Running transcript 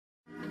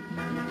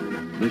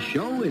The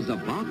show is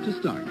about to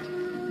start.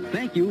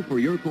 Thank you for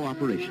your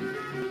cooperation.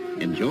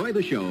 Enjoy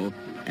the show,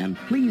 and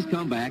please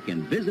come back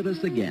and visit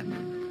us again.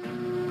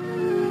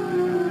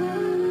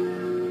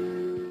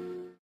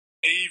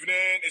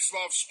 Evening, it's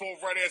Love Sport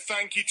Radio.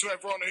 Thank you to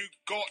everyone who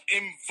got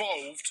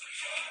involved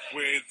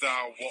with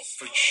our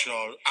Watford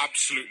show.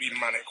 Absolutely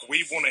manic.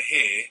 We want to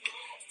hear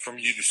from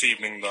you this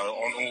evening, though,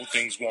 on all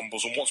things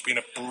Wombles, and what's been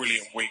a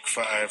brilliant week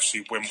for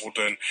AFC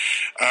Wimbledon.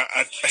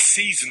 A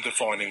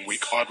season-defining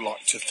week, I'd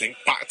like to think.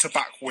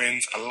 Back-to-back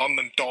wins, a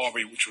London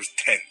derby, which was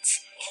tense,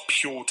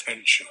 pure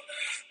tension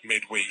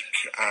midweek,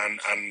 and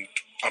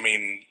I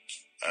mean,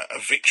 a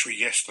victory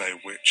yesterday,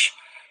 which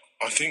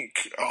I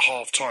think at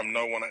half-time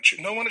no one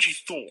actually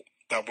thought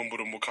that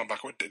Wimbledon will come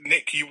back.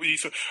 Nick, you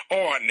thought,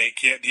 all right,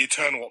 Nick, yeah, the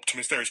eternal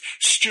optimist there is.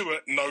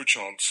 Stuart, no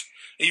chance.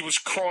 He was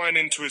crying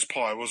into his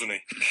pie, wasn't he?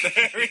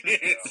 There he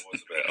is.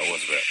 I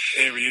was a bit.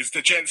 Here he is.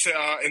 The gents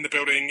are in the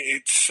building.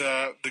 It's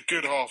the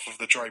good half of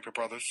the Draper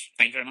brothers.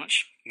 Thank you very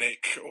much.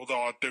 Nick,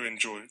 although I do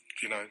enjoy,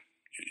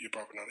 your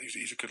brother now.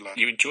 He's a good lad.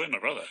 You enjoy my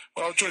brother?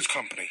 Well, I enjoy his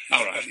company.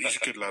 He's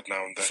a good lad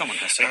now and then. Someone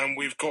has to. And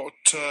we've got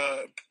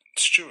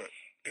Stuart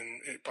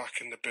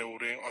back in the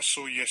building. I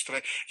saw you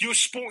yesterday. You were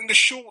sporting the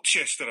shorts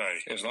yesterday.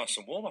 It was nice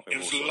and warm up. It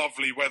was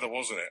lovely weather,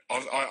 wasn't it?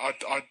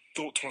 I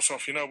thought to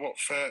myself, you know what?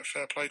 Fair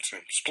play to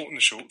him. Sporting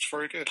the shorts,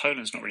 very good.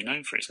 Poland's not really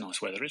known for its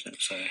nice weather, is it?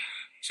 So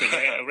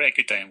a rare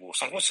good day in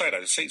Warsaw. I will say, though,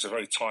 the seats are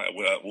very tight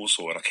at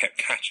Warsaw, and I kept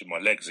catching my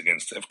legs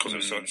against it because there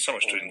was so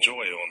much to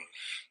enjoy on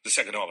the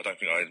second half. I don't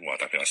think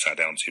I sat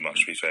down too much,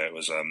 to be fair. It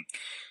was a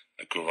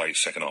great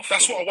second half.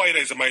 That's what away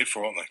days are made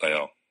for, aren't they? They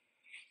are.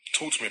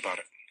 Talk to me about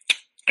it.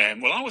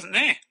 Well, I wasn't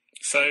there,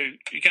 so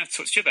you're going to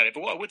talk to you about it.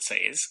 But what I would say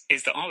is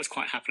that I was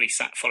quite happily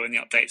sat following the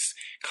updates,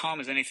 calm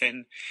as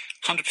anything,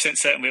 100%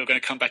 certain we were going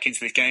to come back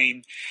into the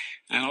game,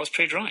 and I was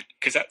proved right.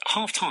 Because at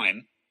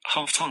half-time,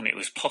 it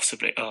was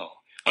possibly,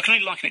 I can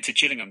only liken it to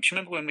Gillingham. Do you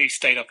remember when we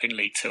stayed up in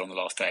League Two on the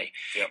last day?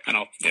 Yep. And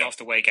our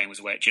last away game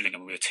was away at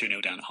Gillingham, and we were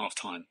 2-0 down at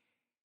half-time.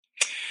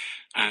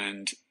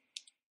 And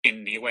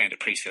in the away end at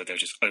Priestfield, there were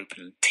just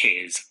open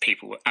tears.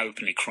 People were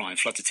openly crying,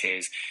 floods of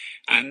tears.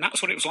 And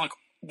that's what it was like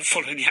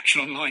following the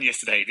action online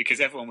yesterday, because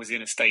everyone was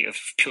in a state of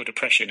pure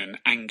depression and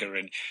anger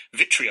and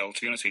vitriol, to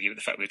be honest with you, with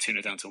the fact we were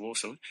 2-0 down to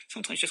Warsaw.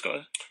 Sometimes you just got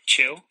to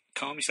chill,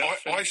 calm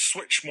yourself. I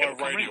switched my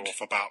radio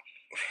off about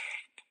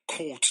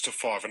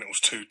 4:45 and it was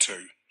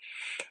 2-2.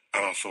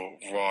 And I thought,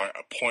 right,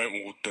 a point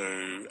will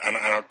do. And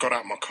I got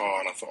out of my car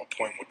and I thought, a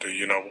point will do.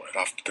 You know what I'd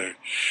have to do.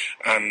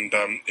 And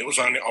it was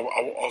only, I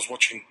was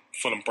watching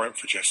Fulham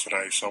Brentford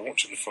yesterday, so I'm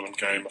watching the Fulham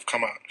game. I've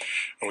come out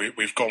and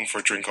we've gone for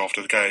a drink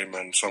after the game,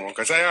 and someone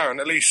goes, "Hey, Aaron,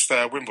 at least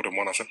Wimbledon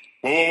won." I said,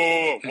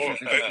 "Whoa,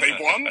 they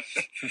won?"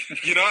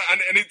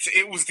 And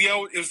it was the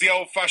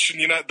old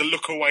fashioned, the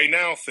look away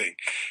now thing,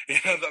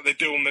 that they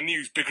do on the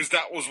news, because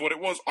that was what it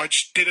was. I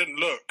just didn't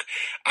look,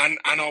 and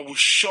I was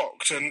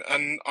shocked, and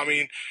I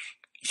mean.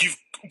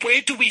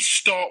 Where do we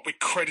start with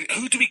credit?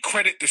 Who do we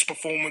credit this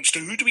performance to?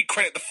 Who do we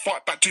credit the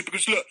fight back to?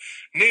 Because look,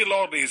 Neil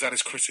Ardley has had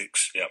his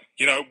critics.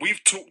 Yep.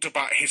 We've talked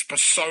about his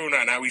persona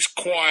and how he's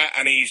quiet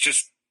and he's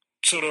just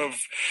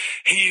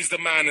he is the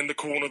man in the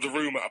corner of the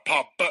room at a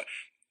pub. But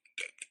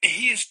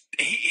he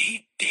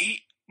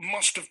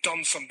must have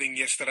done something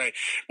yesterday,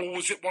 or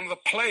was it one of the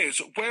players?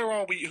 Where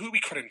are we? Who are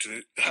we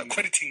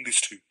crediting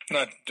this to?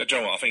 No, do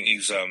you know what? I think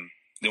he's.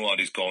 Neil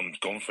Ardley's gone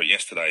for it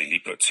yesterday. He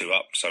put 2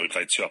 up, so we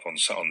played 2 up on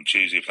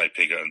Tuesday. We played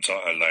Piggott and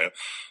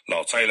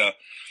Lyle Taylor,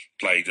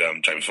 played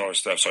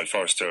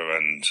Forrester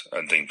and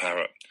Dean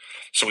Parrott.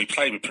 So we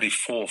played with pretty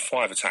 4 or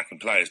 5 attacking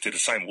players. Did the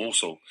same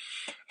Walsall,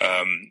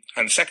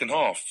 and second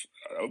half,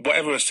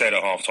 whatever was said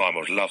at half time, I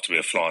would love to be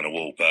a fly on the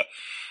wall, but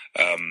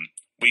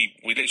we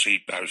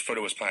literally, Harry Fuller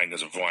was playing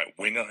as a right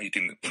winger. He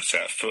didn't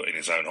set a foot in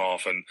his own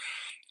half, and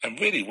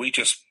really we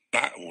just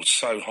battled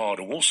so hard,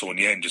 and Walsall in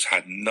the end just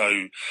had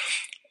no.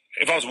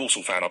 If I was a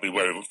Walsall fan, I'd be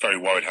very, very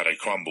worried how they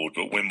crumbled.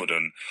 But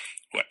Wimbledon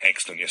were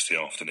excellent yesterday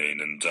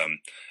afternoon, and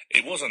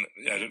it wasn't.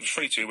 The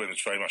 3-2 win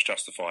was very much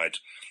justified.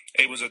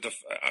 It was a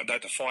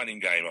defining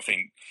game. I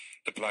think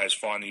the players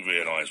finally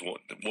realised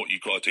what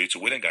you've got to do to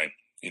win a game.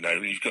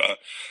 You've got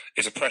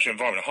it's a pressure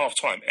environment. At half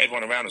time,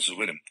 everyone around us was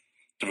winning.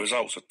 The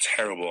results were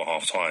terrible at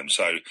half time.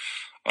 So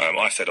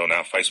I said on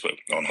our Facebook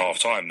on half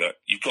time that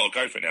you've got to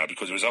go for it now,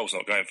 because the results are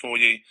not going for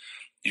you.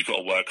 You've got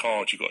to work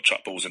hard. You've got to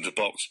chuck balls into the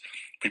box.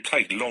 We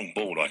played long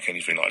ball like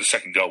anything. Like the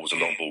second goal was a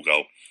long ball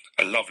goal.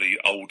 A lovely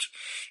old.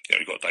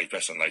 We've got Dave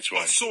Beasant later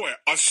on. I saw it.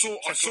 I saw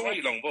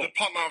long ball. the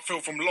punt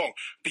outfield from long.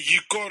 But you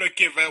got to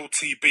give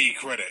LTB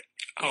credit.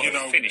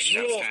 Finish,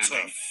 what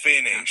a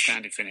finish!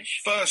 Outstanding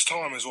finish. First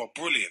time as well.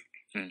 Brilliant.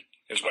 It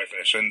was a great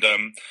finish, and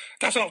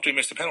that's after he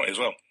missed a penalty as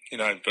well.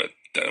 But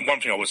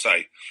one thing I would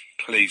say,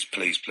 please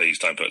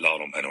don't put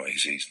Lyle on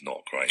penalties. He's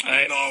not great.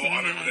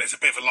 It's a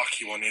bit of a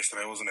lucky one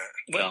yesterday, wasn't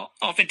it? Well,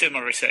 I've been doing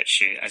my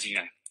research, as you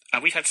know.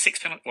 We've had 6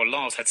 penalties. Well,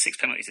 Lyle's had 6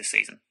 penalties this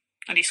season,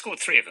 and he scored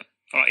 3 of them.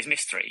 All right, he's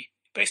missed 3,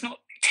 but it's not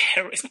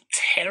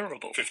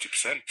terrible.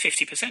 50%.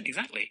 50%,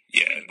 exactly.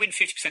 Yeah. You win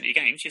 50% of your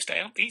games, you stay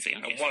up easy,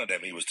 aren't you? And one of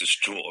them, he was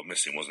distraught of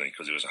missing, wasn't he?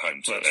 Because he was at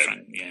home. Well,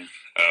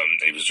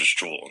 He he was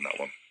distraught on that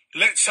one.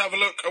 Let's have a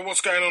look at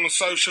what's going on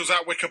socials.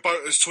 At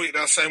Wickerboat has tweeted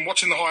out saying,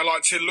 watching the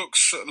highlights, it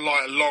looks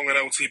like Long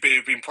and LTB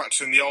have been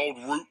practicing the old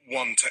Route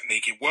 1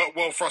 technique. It worked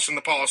well for us in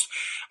the past.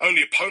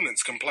 Only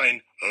opponents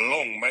complain.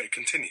 Long may it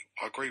continue.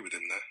 I agree with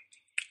him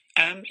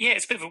there. Yeah,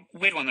 it's a bit of a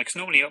weird one, though, because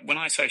normally when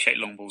I associate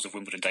long balls of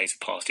Wimbledon days of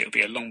past, it would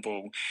be a long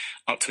ball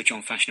up to a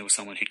John Fashionable,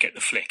 someone who'd get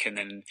the flick, and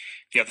then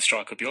the other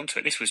striker would be onto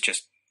it.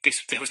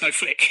 There was no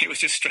flick. It was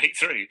just straight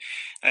through.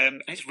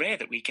 And it's rare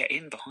that we get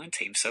in behind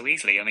teams so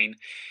easily. I mean,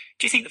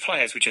 do you think the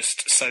players were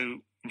just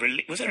so...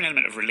 Was there an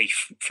element of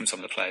relief from some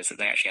of the players that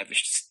they actually had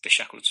the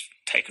shackles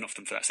taken off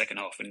them for that second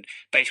half? And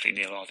basically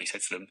Neil Ardley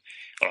said to them,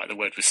 all right, the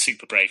word was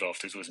super brave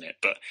afterwards, wasn't it?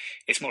 But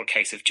it's more a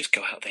case of just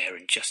go out there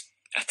and just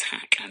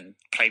attack and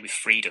play with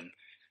freedom.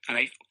 And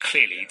they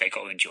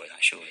got to enjoy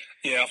that, surely.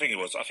 Yeah, I think it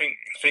was. I think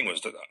the thing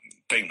was that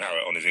Dean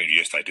Parrott on his interview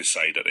yesterday did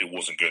say that it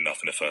wasn't good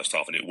enough in the first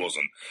half, and it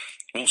wasn't.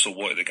 Also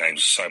wanted the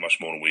games so much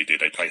more than we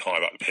did. They played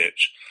higher up the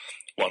pitch,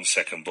 1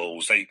 second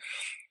balls.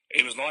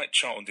 It was like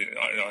Charlton didn't.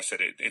 I said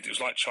it was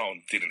like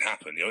Charlton didn't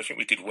happen. The only thing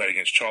we did well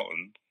against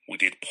Charlton, we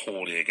did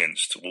poorly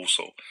against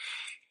Walsall.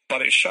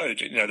 But it showed,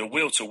 the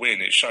will to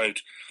win. It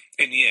showed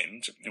in the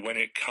end, when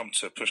it come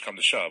to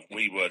shove,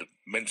 we were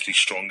mentally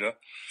stronger.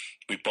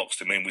 We boxed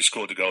them in. We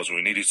scored the goals when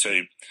we needed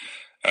to.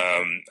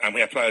 And we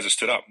had players that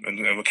stood up and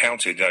were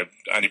counted.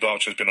 Andy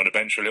Bartram's been on the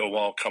bench for a little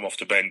while, come off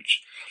the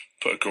bench,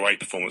 put a great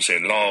performance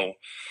in. Lyle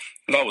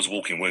was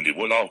walking wounded.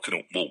 Well, Lyle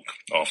couldn't walk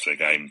after the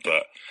game,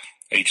 but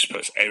he just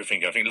puts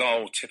everything. I think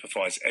Lyle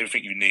typifies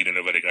everything you need in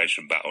a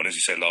relegation battle. And as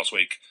he said last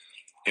week,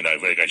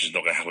 relegation's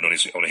not going to happen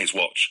on his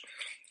watch.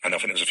 And I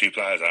think there's a few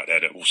players out there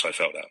that also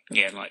felt that.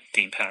 Yeah, like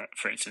Dean Parrott,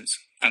 for instance.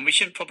 And we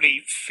shouldn't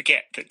probably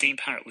forget that Dean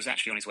Parrott was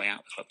actually on his way out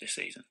of the club this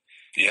season.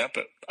 Yeah.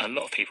 But a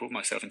lot of people,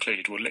 myself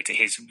included, would look at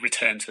his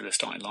return to the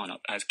starting lineup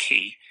as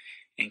key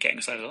in getting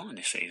us over the line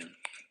this season.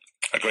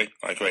 I agree.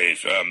 I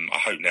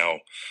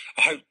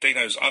hope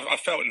Dino's... I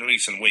felt in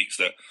recent weeks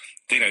that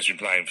Dino's been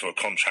playing for a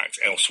contract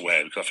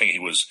elsewhere because I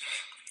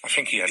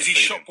think he had... Is he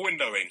shop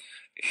windowing?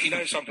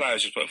 Some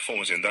players just put a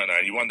performance in, don't they?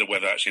 And you wonder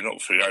whether actually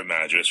not for your own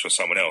manager, it's for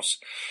someone else.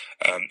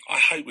 I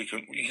hope we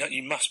can...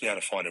 You must be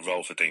able to find a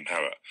role for Dean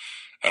Parrott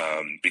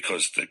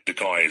because the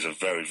guy is a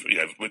very...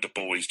 with the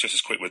ball, he's just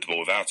as quick with the ball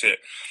without it.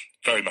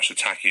 Very much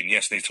attacking.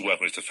 Yes, needs to work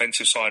on his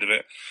defensive side of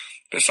it.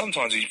 But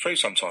sometimes, as you prove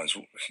sometimes,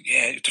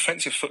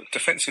 defensive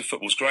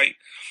football's great,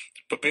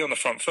 but be on the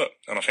front foot.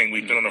 And I think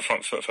we've been on the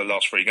front foot for the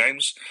last 3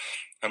 games,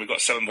 and we've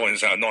got 7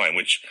 points out of 9,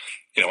 which,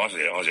 I was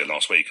here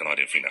last week, and I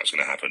didn't think that was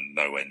going to happen.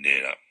 Nowhere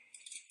near that.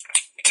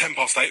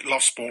 8:10,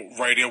 Love Sport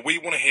Radio. We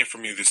want to hear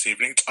from you this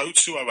evening. It's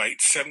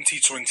 0208 70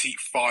 20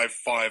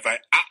 558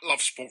 at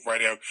Love Sport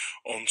Radio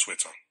on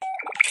Twitter.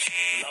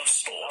 Love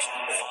Sport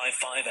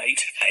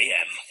 558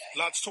 AM.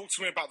 Lads, talk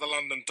to me about the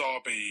London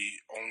derby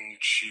on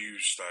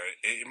Tuesday.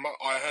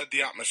 I heard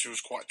the atmosphere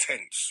was quite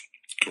tense.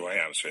 Great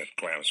atmosphere,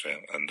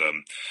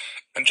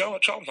 and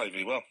Charlton played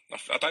really well.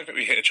 I don't think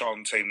we hit a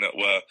Charlton team that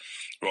were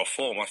off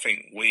form. I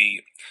think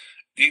the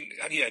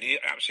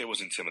atmosphere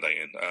was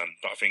intimidating,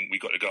 but I think we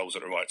got the goals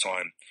at the right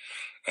time.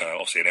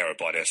 Obviously, an error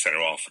by their centre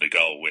half for the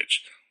goal,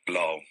 which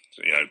Lyle,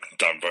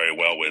 done very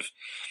well with.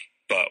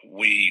 But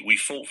we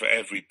fought for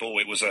every ball.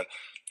 It was a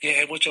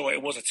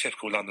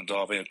typical London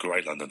derby, a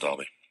great London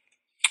derby.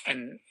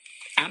 And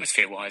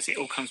atmosphere-wise, it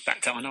all comes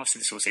back to, I know I've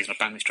said this all season, I've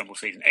banned this drum all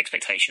season,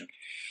 expectation.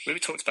 We were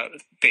talked about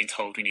being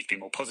told we need to be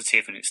more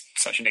positive and it's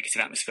such a negative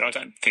atmosphere. I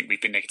don't think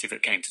we've been negative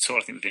at games at all.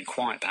 I think we've been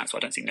quiet perhaps, but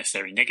I don't think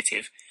necessarily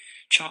negative.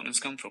 Charlton and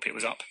Scunthorpe, it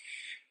was up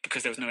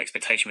because there was no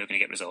expectation we were going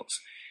to get results.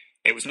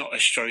 It was not a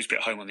Shrewsbury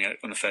at home on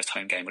the first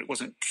home game, but it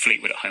wasn't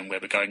Fleetwood at home where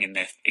we're going in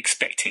there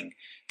expecting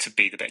to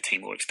be the better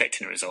team or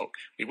expecting a result.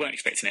 We weren't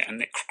expecting it,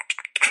 and the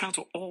crowds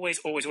will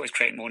always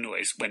create more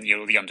noise when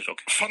you're the underdog.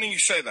 Funny you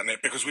say that,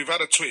 Nick, because we've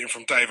had a tweet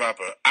from Dave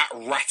Abbott at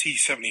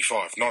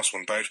Ratty75. Nice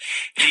one, Dave.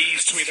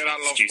 He's tweeted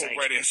out Love Sport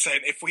Radio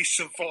saying, if we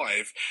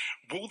survive,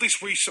 will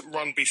this recent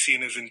run be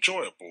seen as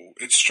enjoyable?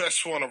 It's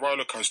stressful on a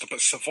roller coaster,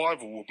 but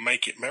survival will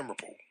make it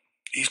memorable.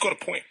 He's got a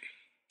point.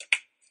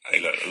 Hey,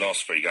 look, the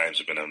last 3 games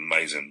have been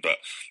amazing, but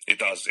it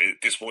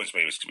disappoints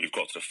me. We've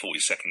got to the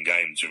 42nd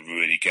game to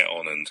really get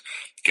on and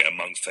get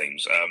amongst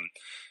teams. I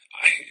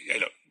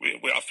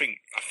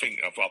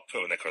think I've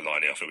put a neck on the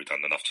line here. I think we've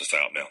done enough to stay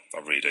up now. I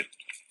really do.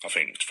 I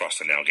think for us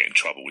to now get in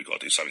trouble, we've got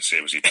to do something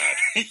seriously bad.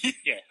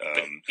 Yeah.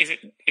 But is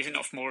it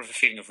not more of a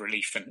feeling of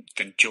relief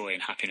than joy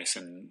and happiness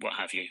and what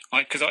have you?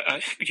 Because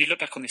if you look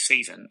back on this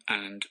season,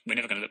 and we're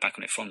never going to look back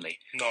on it fondly.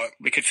 No.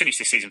 We could finish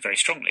this season very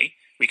strongly.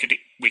 We could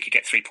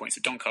get 3 points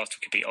at Doncaster.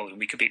 We could beat Oldham.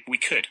 We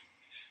could.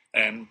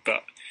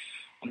 But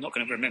I'm not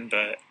going to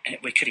remember.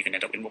 We could even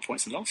end up with more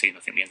points than last season.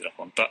 I think we ended up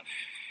on, but.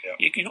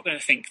 Yeah. You're not going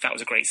to think that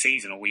was a great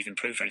season or we've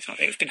improved or anything like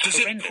that. It's been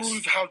horrendous. Does it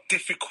prove how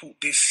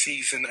difficult this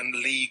season and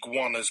League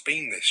One has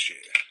been this year?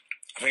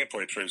 I think it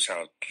probably proves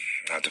how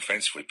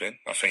defensive we've been.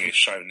 I think it's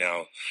shown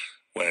now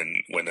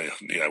when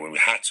we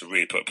had to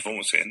really put a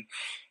performance in.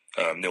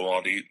 Neil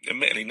Ardley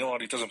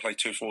doesn't play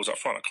 2 forwards up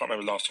front. I can't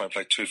remember the last time he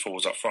played 2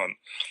 forwards up front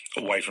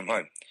away from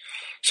home.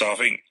 So I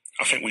think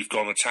I think we've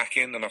gone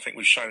attacking, and I think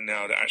we've shown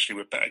now that actually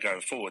we're better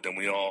going forward than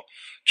we are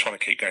trying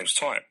to keep games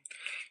tight.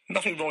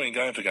 Nothing wrong in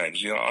going for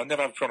games. I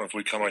never have a problem if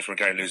we come away from a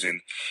game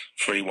losing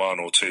 3-1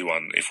 or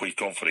 2-1 if we've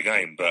gone for the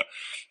game. But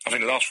I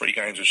think the last 3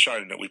 games have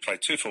shown that we played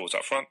 2 forwards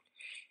up front,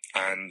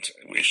 and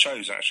it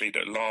shows actually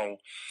that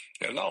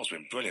Lyle's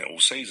been brilliant all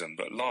season,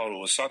 but Lyle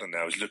all of a sudden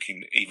now is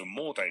looking even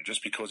more dangerous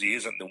because he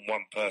isn't the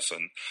one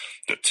person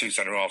that 2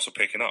 centre-halves are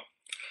picking up.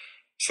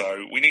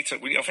 So we need to.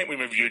 I think we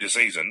review the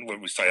season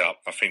when we stay up.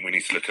 I think we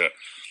need to look at,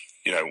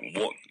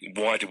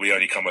 why did we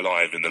only come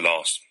alive in the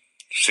last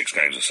 6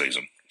 games of the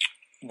season?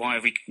 Why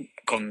have we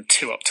gone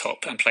 2 up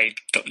top and played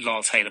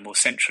Lyle Taylor more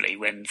centrally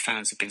when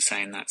fans have been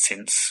saying that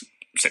since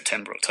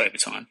September, October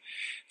time?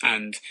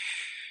 And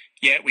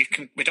yeah, we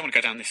don't want to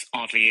go down this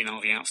Ardley in,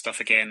 Ardley out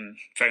stuff again.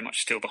 Very much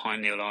still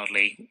behind Neil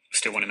Ardley.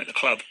 Still want him at the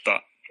club,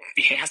 but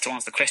he has to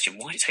answer the question: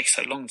 why did it take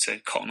so long to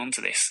cotton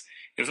onto this?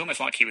 It was almost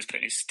like he was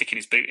sticking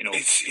his boot in.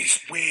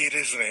 It's weird,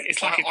 isn't it?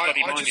 It's like his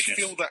bloody I just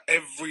feel that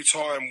every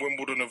time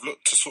Wimbledon have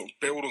looked to sort of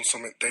build on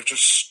something, they've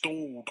just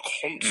stalled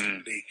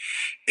constantly.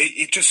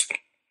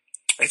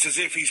 It's as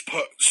if he's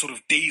put sort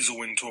of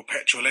diesel into a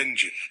petrol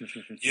engine.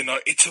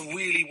 It's a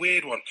really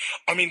weird one.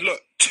 I mean,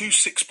 look, 2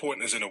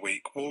 6-pointers in a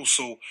week.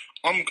 Walsall,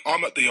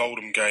 I'm at the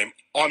Oldham game.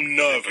 I'm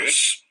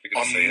nervous.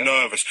 I'm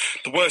nervous.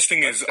 The worst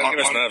thing is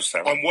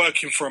I'm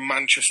working for a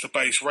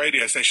Manchester-based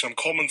radio station. I'm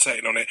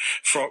commentating on it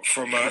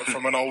from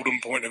an Oldham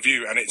point of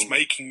view, and it's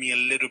making me a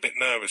little bit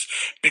nervous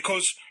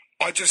because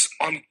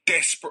I'm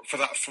desperate for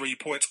that 3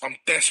 points. I'm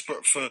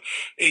desperate for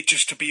it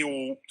just to be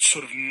all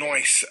sort of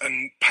nice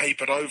and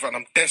papered over. And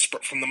I'm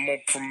desperate from the mob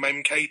from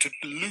MK to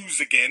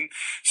lose again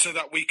so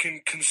that we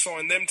can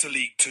consign them to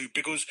League 2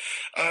 because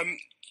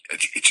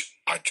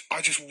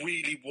I just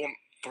really want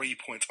 3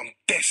 points.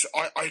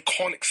 I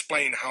can't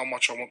explain how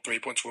much I want 3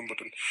 points for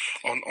Wimbledon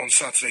on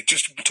Saturday.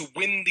 Just to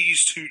win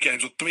these 2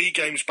 games or 3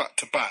 games back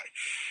to back,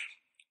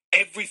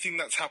 everything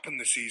that's happened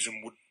this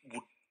season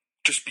would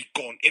just be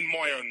gone in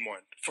my own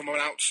mind. From an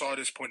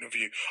outsider's point of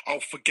view,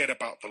 I'll forget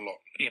about the lot.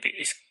 Yeah, but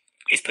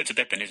it's put to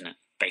bed then, isn't it?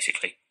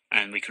 Basically,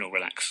 and we can all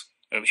relax,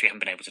 which we haven't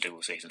been able to do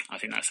all season. I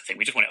think that's the thing.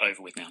 We just want it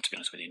over with now, to be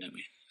honest with you, don't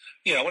we?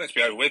 Yeah, I want it to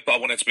be over with, but I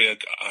want it to be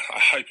I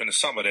hope in the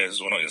summer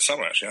not in the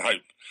summer actually, I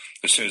hope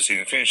as soon as the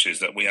season finishes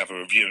that we have a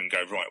review and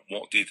go, right,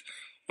 what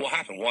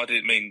happened? Why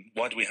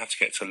do we have to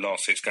get to the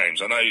last 6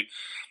 games? I know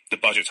the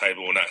budget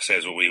table and that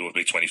says we will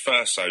be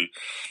 21st, so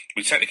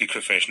we technically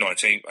could finish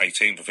 19th,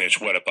 18th and finish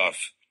well above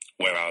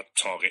where our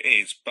target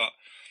is, but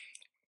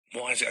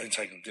why have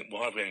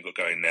we only got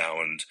going now?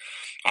 And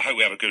I hope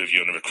we have a good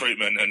review on the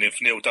recruitment, and if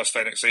Neil does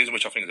stay next season,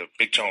 which I think is a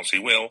big chance he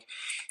will,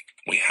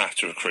 we have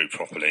to recruit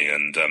properly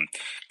and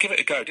give it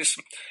a go. It's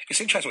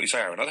interesting what you say,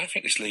 Aaron. I don't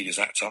think this league is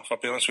that tough, I'll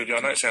be honest with you. I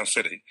know it sounds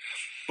silly,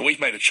 but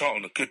we've made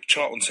a good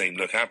Charlton team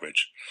look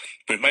average.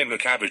 But we've made them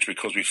look average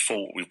because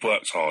we've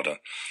worked harder.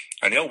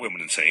 And the old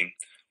Wimbledon team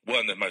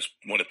weren't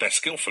the best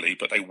skillfully,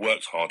 but they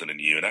worked harder than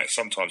you, and that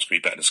sometimes can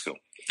be better than skill.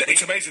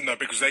 It's amazing though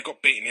because they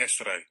got beaten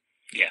yesterday.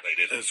 Yeah, they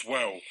did as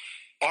well.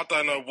 I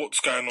don't know what's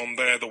going on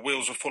there. The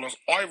wheels are falling.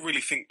 I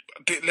really think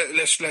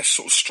let's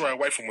sort of stray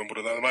away from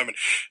Wimbledon at the moment.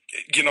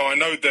 I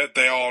know that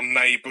they are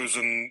neighbours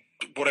and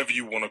whatever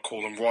you want to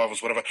call them,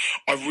 rivals, whatever.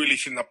 I really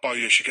think that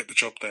Bowyer should get the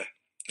job there.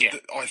 Yeah.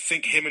 I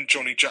think him and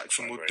Johnny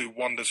Jackson would do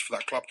wonders for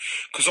that club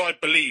because I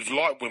believe,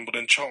 like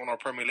Wimbledon, Charlton are a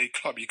Premier League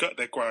club. You go to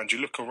their ground, you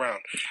look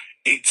around,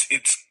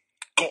 it's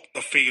got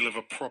the feel of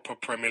a proper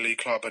Premier League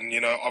club, and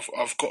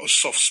I've got a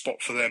soft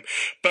spot for them.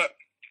 But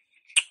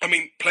I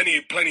mean, plenty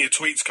of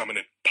tweets coming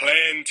in.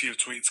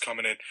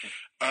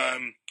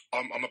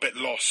 I'm a bit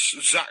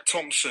lost. Zach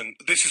Thompson,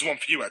 this is one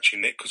for you actually,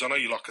 Nick, because I know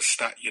you like a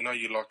stat. You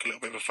like a little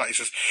bit of a fact. He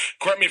says,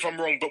 correct me if I'm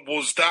wrong, but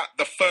was that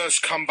the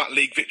first comeback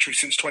league victory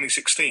since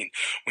 2016?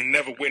 We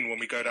never win when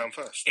we go down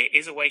first. It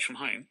is away from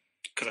home,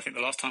 because I think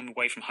the last time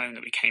away from home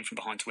that we came from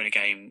behind to win a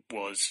game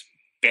was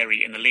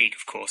Bury in the league,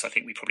 of course. I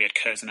think we probably had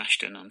Curzon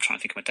Ashton. I'm trying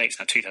to think of my dates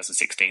now,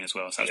 2016 as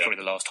well. So that was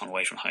probably the last time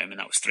away from home, and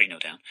that was 3-0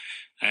 down.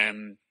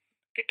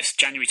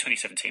 January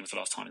 2017 was the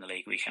last time in the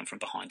league we came from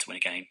behind to win a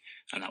game,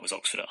 and that was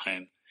Oxford at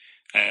home.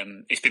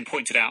 It's been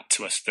pointed out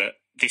to us that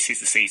this is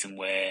the season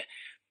where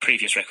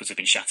previous records have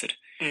been shattered.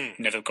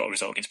 Never got a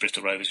result against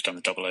Bristol Rovers. We've done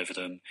the double over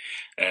them.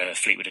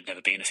 Fleetwood had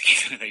never beaten us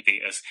again. They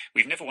beat us.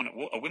 We've never won.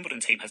 A Wimbledon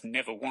team has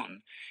never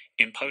won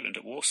in Poland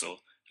at Warsaw,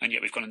 and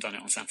yet we've gone and done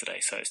it on Saturday.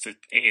 So it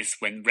is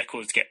when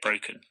records get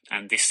broken,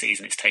 and this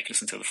season it's taken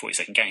us until the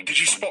 42nd game. Did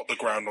you spot the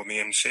ground on the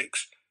M6?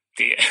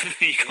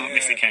 You can't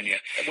miss it, can you?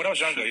 When I was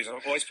younger, I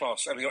always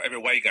passed every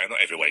away game. Not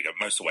every away game,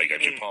 most away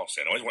games you pass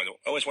it.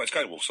 I always wanted to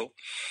go to Walsall.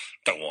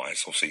 Don't know why.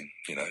 It's obviously,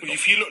 Well,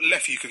 if you look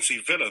left, you can see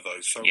Villa though.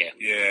 So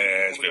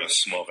it's a bit of a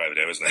smog over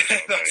there, isn't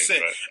it? That's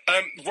it.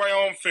 Ray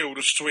Armfield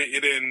has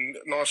tweeted in.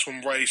 Nice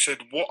one, Ray. Said,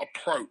 "What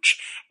approach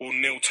will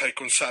Neil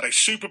take on Saturday?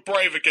 Super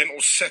brave again,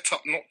 or set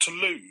up not to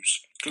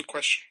lose?" Good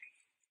question.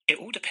 It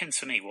all depends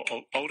for me.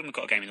 Oldham have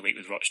got a game in the week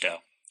with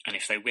Rochdale, and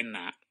if they win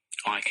that,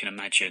 I can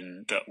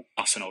imagine that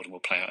us and Oldham will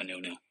play out a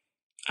 0-0.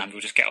 And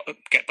we'll just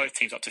get both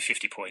teams up to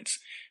 50 points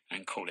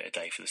and call it a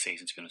day for the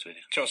season, to be honest with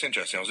you. So it's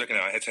interesting. I was looking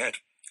at it head-to-head.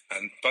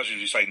 And as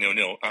you say,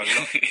 0-0.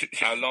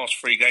 Our last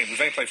 3 games,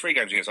 we've only played 3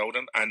 games against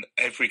Oldham, and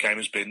every game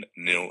has been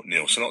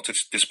 0-0. So not to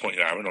disappoint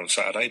you, Aaron, on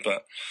Saturday,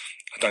 but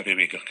I don't think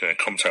we can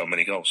commentate on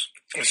many goals.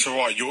 It's all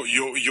right.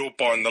 You're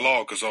buying the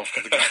lagers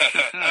after the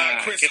game.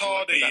 Chris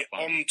Hardy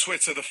on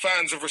Twitter. The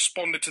fans have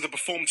responded to the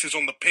performances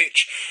on the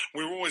pitch.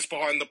 We're always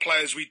behind the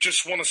players. We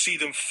just want to see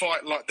them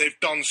fight like they've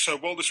done so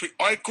well this week.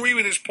 I agree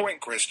with his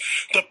point, Chris.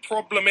 The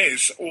problem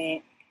is,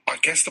 or I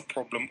guess the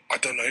problem, I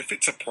don't know if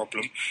it's a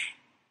problem,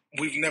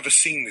 we've never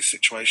seen this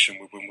situation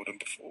with Wimbledon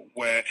before,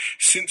 where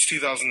since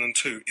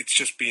 2002, it's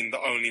just been the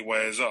only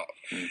way is up.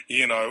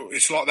 You know,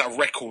 it's like that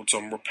record's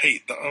on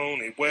repeat, the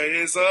only way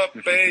is up,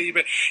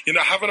 baby. You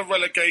know, having a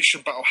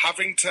relegation battle,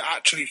 having to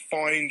actually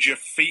find your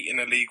feet in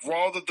a league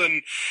rather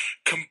than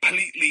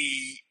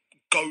completely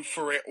go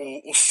for it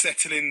or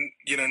settle in,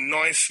 you know,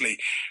 nicely.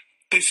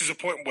 This is a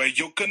point where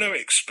you're going to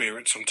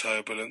experience some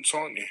turbulence,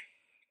 aren't you?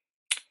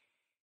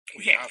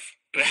 We have.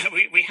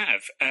 We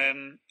have.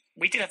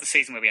 We did have the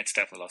season where we had to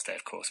stay up on the last day,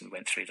 of course, and we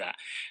went through that.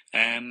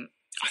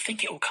 I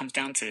think it all comes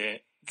down to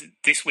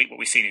this week. What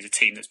we've seen is a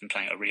team that's been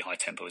playing at a really high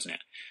tempo, isn't it?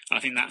 And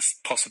I think that's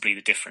possibly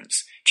the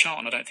difference.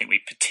 Charlton, I don't think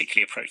we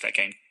particularly approached that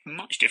game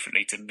much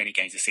differently to many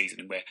games this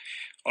season, where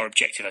our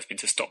objective has been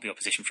to stop the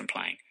opposition from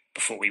playing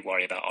before we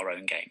worry about our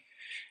own game.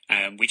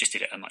 We just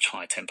did it at a much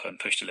higher tempo and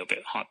pushed a little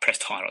bit high,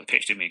 pressed higher up the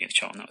pitch, didn't we, against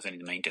Charlton? That was only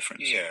the main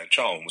difference. Yeah,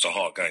 Charlton was a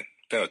hard game.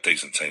 They're a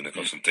decent team. They've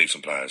got some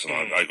decent players, and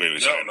I agree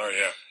with you.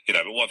 Yeah. You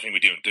know, but one thing we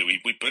didn't do,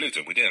 we bullied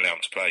them. We didn't allow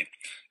them to play.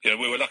 You know,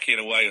 we were lucky in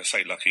a way. I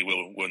say lucky.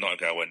 We'll not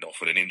go went off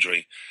with an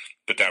injury,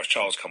 but Dareth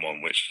Charles come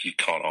on, which you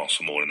can't ask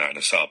for more than that in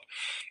a sub.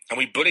 And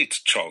we bullied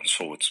Charlton's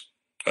forwards.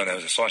 And there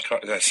was a psycho.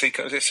 Is it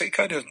Seco?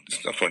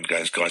 I can't get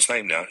his guy's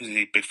name now. Who's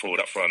the big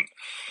forward up front?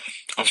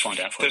 I'll find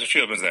out for There's a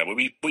few of them there.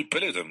 We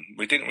bullied them.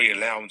 We didn't really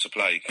allow them to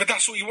play. But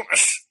that's what you want.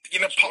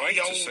 You know, part of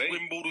the old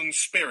Wimbledon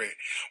spirit.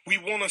 We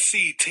want to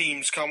see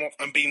teams come off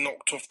and be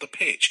knocked off the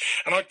pitch.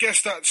 And I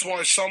guess that's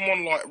why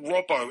someone like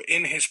Robbo,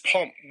 in his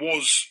pomp,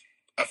 was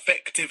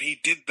effective. He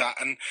did that,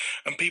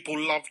 and people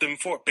loved him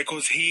for it,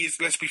 because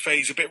let's be fair,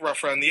 he's a bit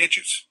rough around the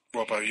edges,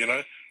 Robbo, you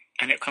know?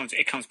 And it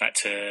comes back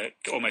to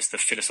almost the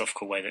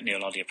philosophical way that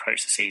Neil Ardley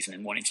approached the season,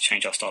 and wanting to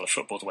change our style of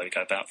football, the way we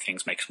go about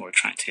things, make us more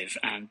attractive,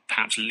 and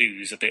perhaps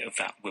lose a bit of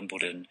that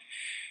Wimbledon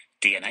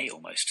DNA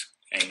almost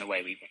in the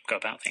way we go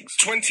about things.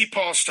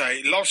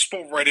 8:20, Love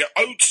Sport Radio,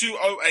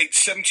 0208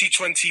 70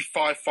 20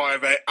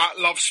 558, at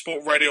Love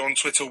Sport Radio on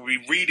Twitter. We'll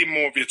be reading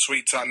more of your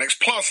tweets out next.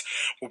 Plus,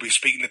 we'll be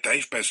speaking to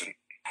Dave Beasant.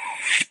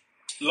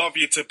 Love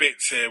you to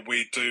bits here.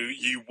 We do.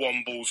 You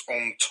Wombles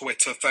on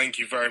Twitter. Thank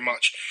you very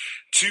much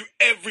to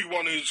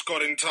everyone who's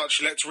got in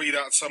touch. Let's read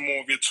out some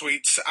more of your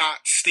tweets. At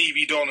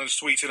Stevie Don has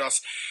tweeted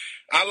us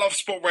at Love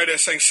Sport Radio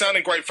saying,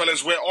 sounding great,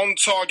 fellas. We're on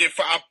target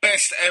for our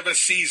best ever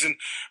season.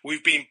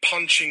 We've been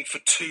punching for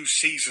 2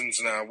 seasons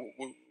now.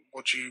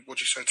 What do you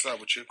say to that?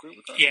 Would you agree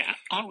with that? Yeah,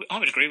 I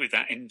would agree with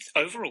that. And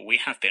overall, we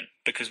have been,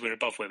 because we're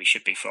above where we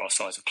should be for our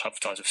size of club,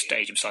 size of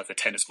stadium, size of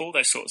attendance, all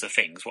those sorts of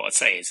things. What I'd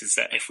say is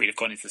that if we'd have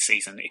gone into the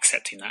season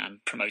accepting that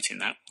and promoting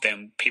that,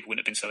 then people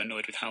wouldn't have been so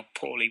annoyed with how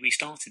poorly we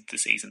started the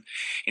season.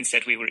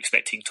 Instead, we were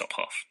expecting top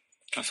half.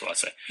 That's what I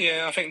say.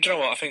 Yeah, I think, do you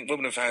know what? I think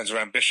Wimbledon fans are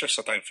ambitious.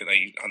 I don't think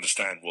they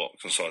understand what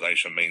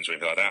consolidation means or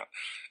anything like that.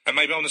 And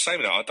maybe I'm the same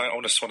with that.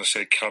 I just want to see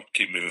the club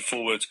keep moving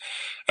forward.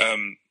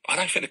 I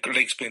don't think the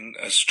league's been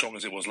as strong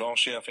as it was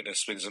last year. I think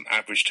there's been some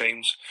average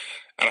teams.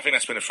 And I think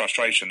that's been a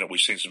frustration, that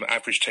we've seen some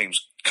average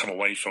teams come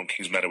away from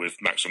Kings Meadow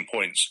with maximum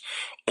points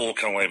or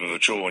come away with a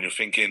draw. And you're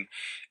thinking,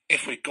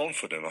 if we'd gone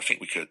for them, I think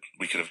we could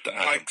have done.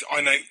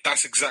 I know,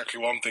 that's exactly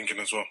what I'm thinking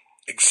as well.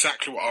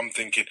 Exactly what I'm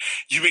thinking.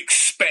 You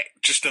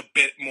expect just a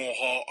bit more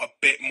heart, a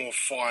bit more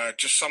fire,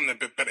 just something a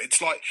bit better.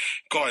 It's like,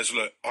 guys,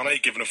 look, I know you're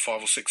giving a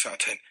 5 or 6 out of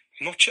 10.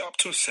 Notch it up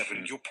to a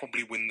 7, you'll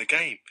probably win the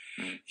game.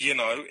 You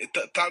know,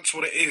 that's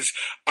what it is.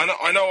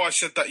 I know I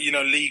said that, you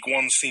know, League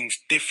One seems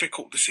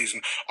difficult this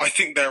season. I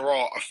think there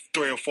are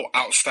 3 or 4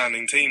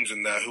 outstanding teams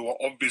in there who are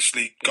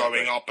obviously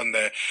going up, and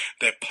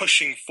they're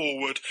pushing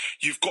forward.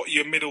 You've got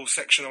your middle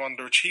section of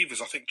underachievers.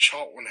 I think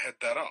Charlton head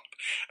that up.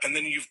 And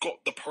then you've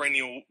got the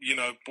perennial, you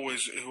know,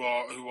 boys who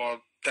are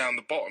down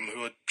the bottom,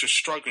 who are just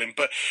struggling.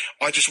 But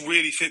I just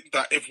really think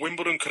that if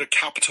Wimbledon could have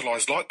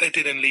capitalised like they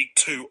did in League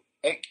Two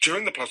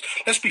during the playoffs,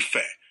 let's be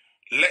fair.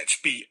 Let's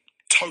be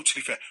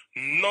totally fair.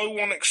 No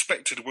one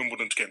expected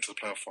Wimbledon to get into the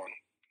playoff final.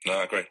 No,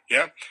 I agree.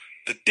 Yeah?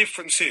 The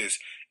difference is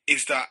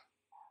that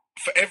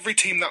for every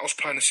team that was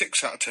playing a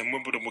 6 out of 10,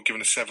 Wimbledon were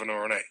given a 7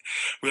 or an 8.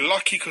 We're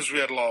lucky because we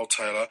had Lyle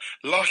Taylor,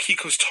 lucky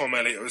because Tom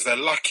Elliott was there,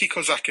 lucky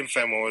because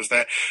Akinfenwa was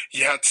there.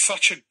 You had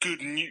such a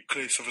good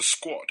nucleus of a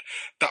squad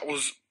that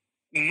was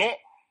not...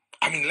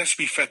 I mean, let's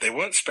be fair, they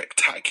weren't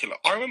spectacular.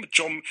 I remember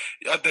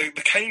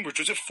the Cambridge,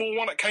 was it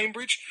 4-1 at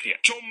Cambridge? Yeah.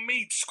 John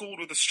Mead scored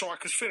with a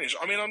striker's finish.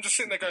 I mean, I'm just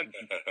sitting there going,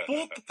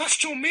 what? That's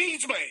John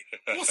Mead,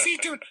 mate. What's he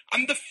doing?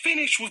 And the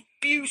finish was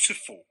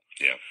beautiful.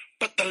 Yeah.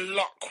 But the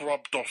luck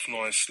rubbed off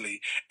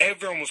nicely.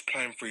 Everyone was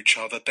playing for each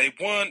other. They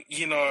weren't,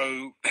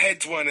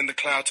 heads weren't in the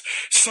clouds.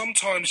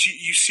 Sometimes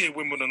you see a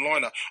Wimbledon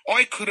lineup.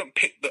 I couldn't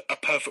pick a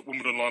perfect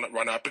Wimbledon lineup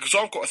right now because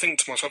I've got to think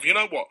to myself, you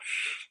know what?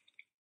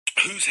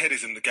 Whose head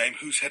is in the game?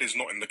 Whose head is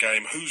not in the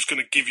game? Who's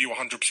going to give you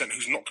 100%?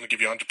 Who's not going to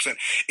give you 100%?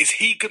 Is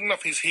he good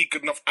enough? Is he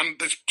good enough? And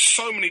there's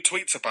so many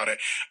tweets about it.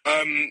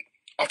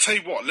 I'll tell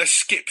you what, let's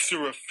skip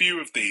through a few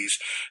of these.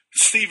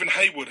 Stephen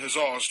Hayward has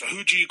asked,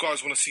 who do you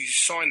guys want to see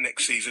sign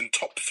next season?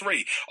 Top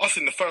 3. I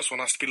think the first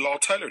one has to be Lyle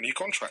Taylor, a new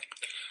contract.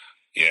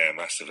 Yeah,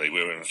 massively.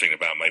 We were even thinking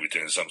about maybe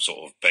doing some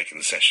sort of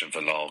begging session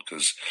for Lyle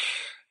because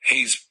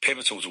he's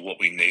pivotal to what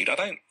we need. I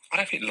don't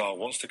think Lyle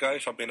wants to go,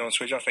 if I'm being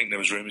honest with you. I think there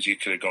was rumours he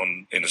could have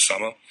gone in the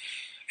summer.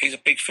 He's a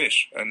big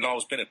fish, and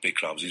Lyle's been at big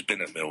clubs. He's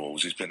been at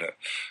Millwall's. He's been at,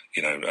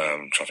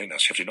 I think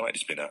that's Sheffield United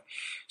he's been at.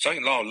 So I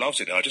think Lyle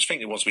loves it. I just think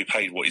he wants to be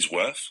paid what he's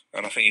worth,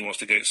 and I think he wants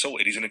to get it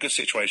sorted. He's in a good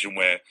situation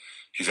where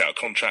he's out of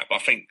contract, but I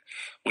think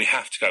we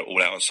have to go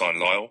all out and sign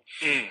Lyle.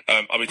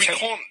 We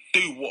can't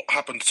do what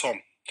happened to Tom.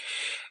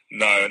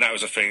 No, and that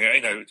was the thing.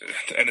 At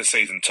the end of the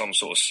season,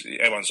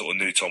 everyone sort of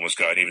knew Tom was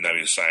going, even though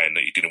he was saying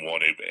that he didn't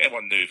want to. But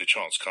everyone knew if the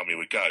chance come, he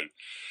would go.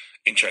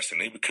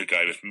 Interestingly, we could go,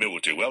 if Mill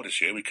would do well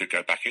this year, we could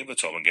go back in for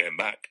Tom and get him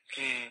back.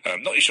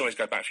 Not sure he's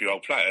go back for your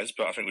old players,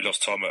 but I think we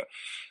lost Tom at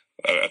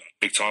a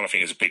big time. I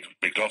think it's a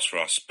big loss for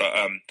us. But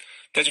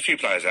there's a few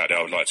players out there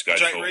I would like to go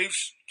Jake for.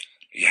 Reeves?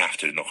 You have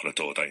to knock on the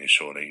door, don't you,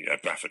 surely?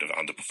 Bradford have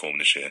underperformed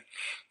this year.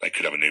 They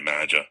could have a new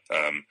manager.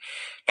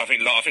 But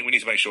I think we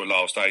need to make sure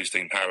Lyle stays,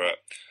 Dean Parrott,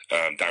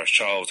 Darius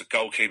Charles, the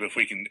goalkeeper, if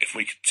we can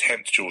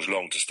tempt George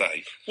Long to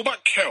stay. What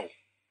about Kel?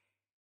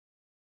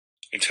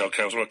 You can tell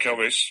Kel's what Kel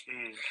is.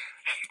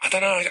 I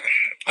don't know.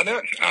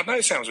 I know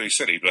it sounds really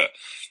silly, but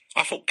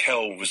I thought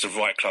Kel was the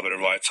right club at the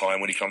right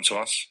time when he came to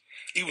us.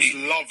 He was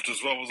loved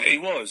as well, wasn't he? He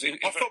was.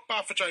 I felt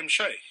bad for James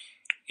Shea.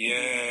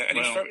 Yeah, and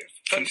he's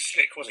very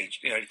slick, wasn't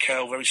he?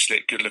 Kel, very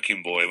slick,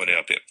 good-looking boy. When he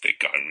had a bit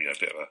going, a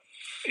bit of a...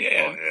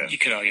 Yeah, you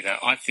could argue that.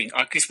 I think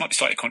this might be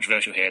slightly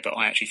controversial here, but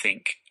I actually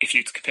think if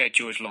you compare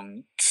George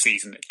Long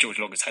season that George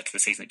Long has had to the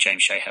season that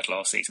James Shea had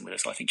last season with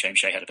us, I think James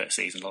Shea had a better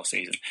season last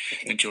season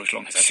than George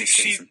Long has had this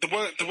season.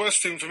 The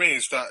worst thing for me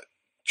is that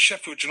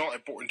Sheffield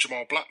United brought in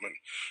Jamal Blackman,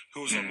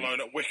 who was on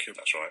loan at Wickham.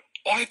 That's right.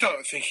 I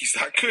don't think he's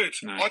that good.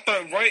 No. I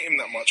don't rate him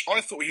that much.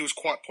 I thought he was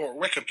quite poor at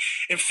Wickham.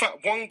 In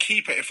fact, one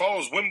keeper, if I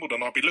was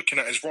Wimbledon, I'd be looking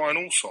at is Ryan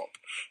Alsop,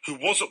 who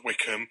was at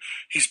Wickham.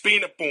 He's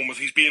been at Bournemouth.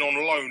 He's been on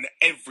loan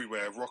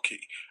everywhere, Rocky.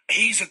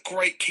 He's a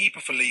great keeper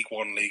for League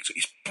One leagues.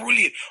 He's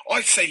brilliant.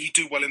 I'd say he'd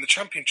do well in the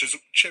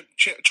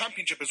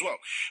championship as well.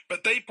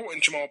 But they brought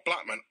in Jamal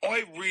Blackman.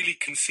 I really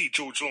can see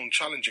George Long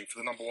challenging for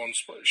the number 1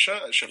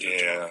 shirt at Sheffield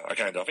United. Yeah,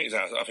 okay. I think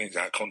he's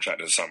out of contract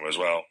in the summer as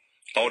well.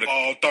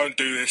 Don't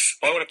do this.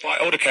 By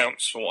all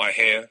accounts, from what I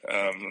hear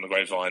on the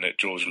grapevine, that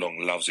George Long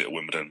loves it at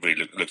Wimbledon,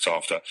 really looked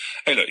after.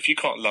 Hey, look, if you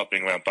can't love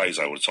being around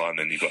Bezo all the time,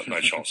 then you've got no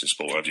chance in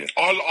sport, have you?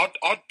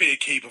 I'd be a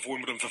keeper for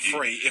Wimbledon for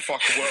free if I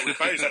could work with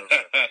Bezo.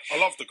 I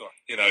love the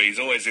guy. He's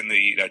always in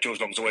the.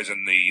 George Long's always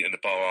in the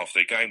bar after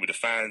the game with the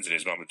fans, and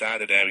his mum and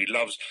dad are there. He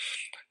loves.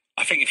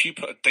 I think if you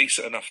put a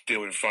decent enough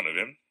deal in front of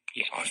him,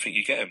 yeah, I think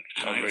you get him.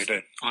 I really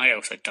do. I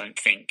also don't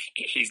think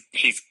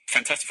he's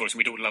fantastic for us, and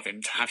we'd all love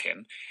him to have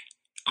him.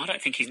 I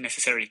don't think he's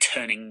necessarily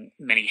turning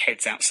many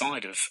heads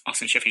outside of us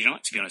and Sheffield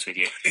United, to be honest with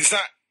you. Is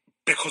that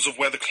because of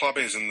where the club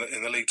is in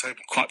the league table?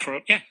 Quite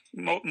probably, yeah.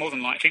 More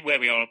than likely, where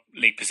we are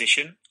league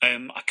position.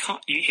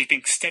 He's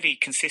been steady,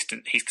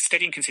 consistent. He's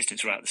steady and consistent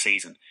throughout the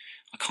season.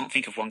 I can't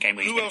think of one game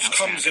where he's been outstanding.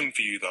 Who else comes in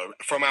for you, though,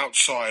 from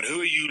outside?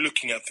 Who are you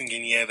looking at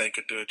thinking, yeah, they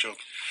could do a job?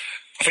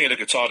 I think you look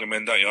at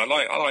Targeman, don't you? I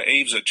like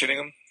Eves at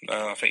Gillingham.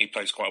 I think he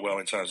plays quite well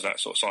in terms of that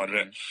sort of side of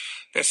it.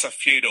 There's a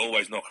few that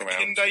always knock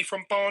around. Kinde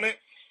from Barnet?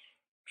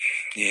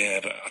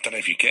 Yeah, but I don't know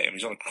if you get him.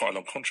 He's on quite a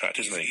long contract,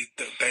 isn't he?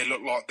 They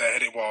look like they're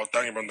headed. Well,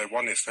 don't get me wrong, they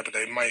won this, but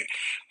they might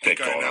be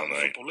going out in the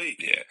Football League.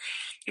 Yeah.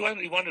 You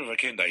wonder with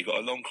Kinde, he got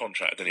a long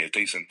contract, didn't he? A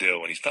decent deal,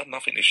 and he's done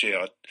nothing this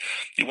year.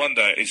 You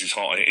wonder, is his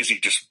heart? Is he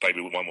just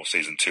maybe one more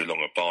season too long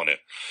at Barnet?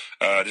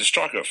 There's a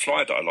striker at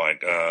Fly that I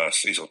like.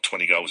 He's got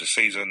 20 goals a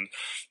season.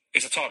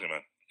 It's a target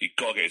man. You've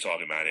got to get a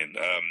target man in.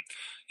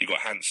 You've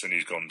got Hansen,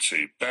 who's gone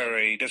to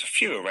Bury. There's a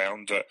few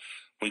around that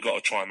we've got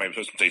to try and maybe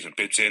put some decent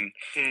bids in.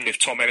 If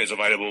Tom Elliot's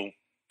available,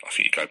 I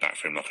think you go back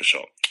for him like a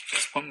shot.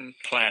 There's one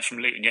player from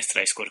Luton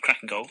yesterday scored a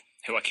cracking goal,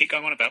 who I keep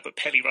going on about, but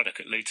Pelly Ruddock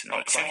at Luton.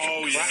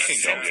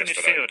 Centre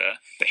midfielder,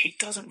 but he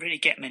doesn't really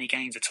get many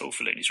games at all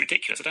for Luton. It's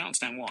ridiculous. I don't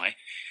understand why.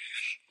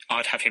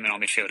 I'd have him in our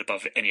midfield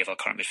above any of our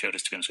current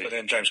midfielders, to be honest with you. But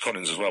then James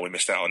Collins as well, we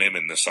missed out on him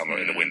in the summer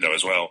in the window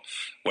as well.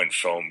 Went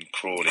from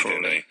Crawley.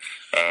 Didn't he?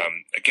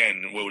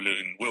 Again, will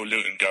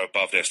Luton go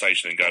above their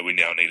station and go, we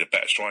now need a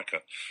better striker?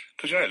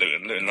 Because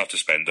Luton love to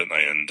spend, don't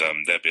they? And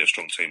they'd be a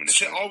strong team in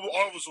this.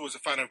 I was always a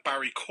fan of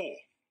Barry Corr.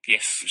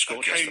 Yes, he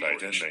scored yesterday,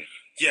 didn't he?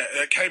 Yeah,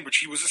 at Cambridge.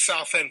 He was at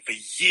Southend for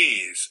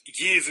years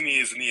and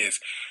years and years.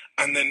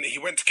 And then he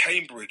went to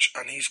Cambridge,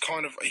 and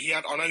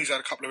I know he's had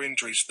a couple of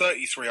injuries.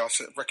 33, I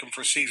reckon,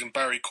 for a season,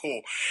 Barry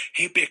Core.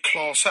 He'd be a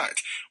class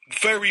act.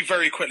 Very,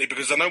 very quickly,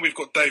 because I know we've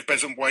got Dave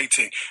Beasant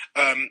waiting.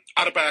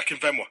 Adebayo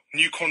Akinfenwa,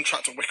 new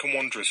contract at Wycombe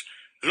Wanderers.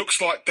 Looks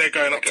like they're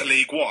going up to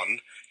League One.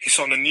 He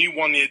signed a new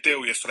one-year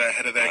deal yesterday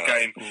ahead of their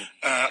game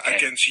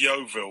against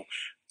Yeovil.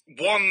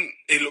 One,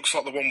 it looks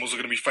like the Wombles are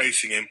going to be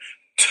facing him.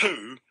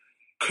 Two,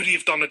 could he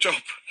have done a job?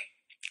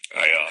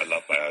 I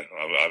love Bayo.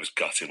 I was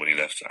gutted when he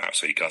left,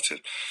 absolutely gutted.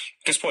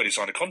 At this point, he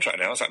signed a contract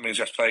now, so that means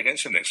you have to play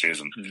against him next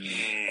season.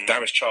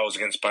 Darius Charles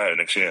against Bayo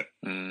next year.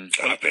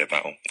 That'd be a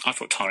battle. I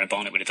thought Tyrone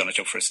Barnett would have done a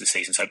job for us this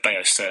season, so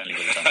Bayo certainly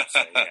would have done it.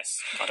 So,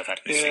 yes, I'd have had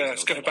him this season. Yeah,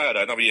 it's good for Bayo,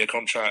 though. Another year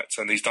contract,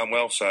 and he's done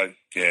well, so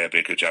yeah, it'd be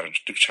a good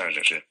challenge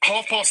next year.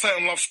 8:30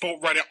 on Love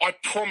Sport Radio. I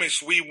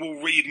promise we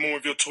will read more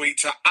of your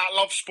tweets at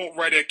Love Sport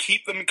Radio.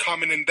 Keep them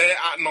coming in there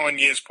at 9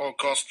 Years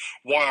Podcast.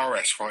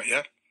 YRS, right,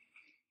 yeah?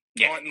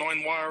 Yeah.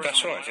 9 YRS.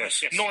 That's right,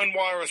 yes. 9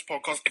 YRS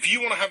Podcast. If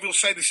you want to have your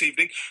say this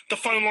evening, the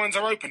phone lines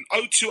are open.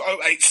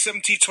 0208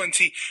 70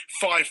 20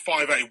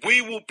 558.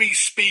 We will be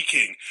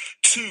speaking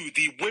to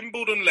the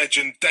Wimbledon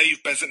legend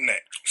Dave Beasant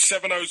next.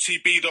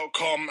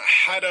 70tb.com.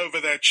 Head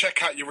over there.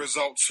 Check out your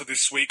results for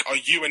this week. Are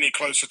you any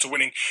closer to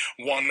winning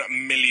 £1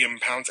 million?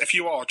 If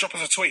you are, drop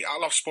us a tweet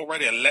at Love Sport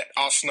Radio. Let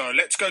us know.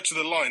 Let's go to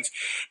the lines,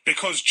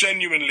 because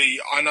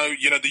genuinely, I know,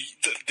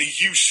 the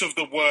use of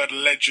the word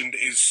legend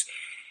is...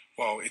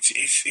 Well,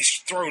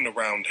 it's thrown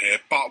around here,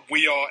 but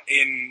we are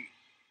in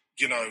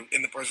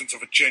the presence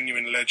of a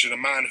genuine legend, a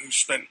man who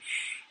spent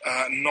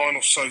 9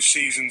 or so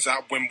seasons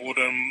at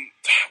Wimbledon,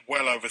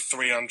 well over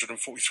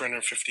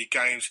 350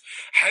 games.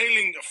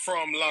 Hailing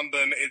from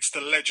London, it's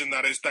the legend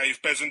that is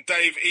Dave Beasant.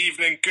 Dave,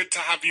 evening. Good to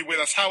have you with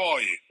us. How are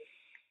you?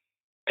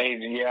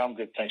 Evening. Yeah, I'm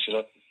good. Thanks a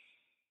lot.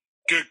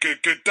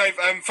 Good. Dave,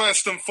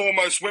 first and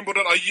foremost,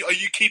 Wimbledon, are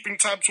you keeping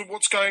tabs with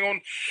what's going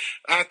on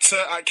at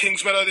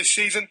Kingsmeadow this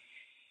season?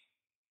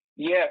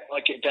 Yeah, I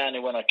get down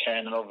there when I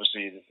can, and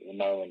obviously at the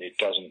moment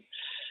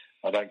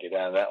I don't get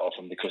down that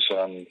often because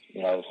I'm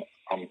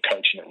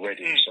coaching at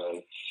Reading,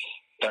 so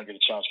don't get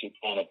a chance to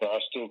get down there. But I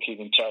still keep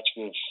in touch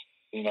with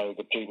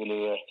the people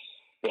who are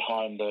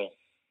behind the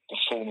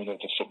forming of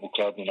the football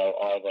club.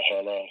 Ivor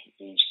Heller,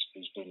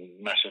 who's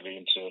been massively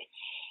into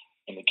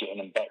getting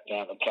them back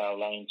down to Plough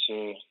Lane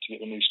to get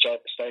the new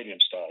stadium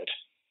started.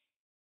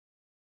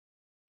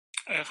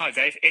 Hi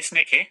Dave, it's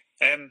Nick here.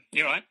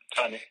 You all right?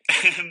 Hi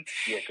Nick.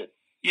 Yeah, good.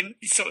 You're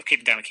sort of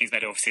keeping down with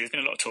Kingsmeadow, obviously. There's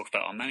been a lot of talk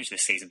about our manager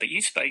this season, but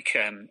you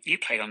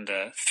played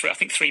under,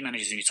 three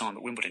managers in your time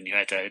at Wimbledon. You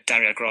had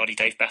Dario Gradi,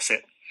 Dave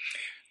Beasant,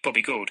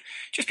 Bobby Gould.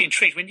 Just be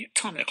intrigued, when you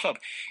time at the club,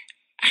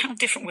 how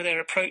different were their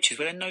approaches?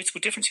 Were there notable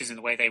differences in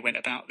the way they went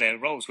about their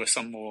roles? Were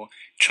some more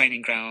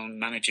training ground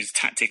managers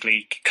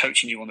tactically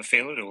coaching you on the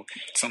field, or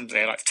some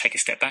they like to take a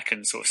step back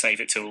and sort of save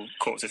it till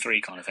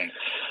 2:45 kind of thing?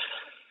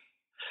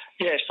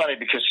 Yeah, it's funny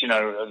because,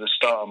 at the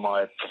start of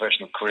my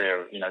professional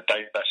career,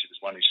 Dave Beasant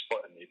was one who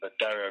spotted me, but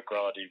Dario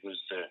Gradi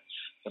was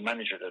the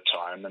manager at the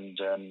time, and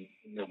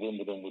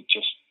Wimbledon would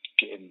just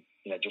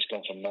just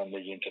gone from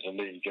non-league into the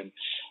league,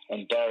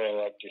 and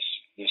Dario had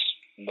this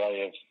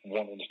way of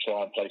wanting to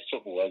try and play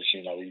football. As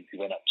he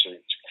went up to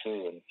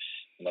Crewe, and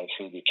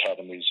through the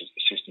academies,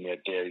 assisting me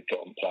at there, he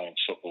got them playing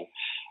football.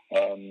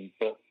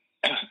 But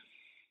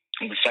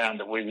we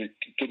found that we were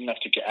good enough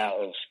to get out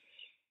of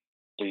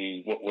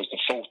what was the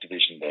 4th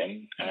division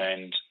then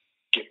and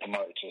get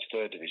promoted to the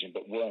 3rd division,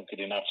 but weren't good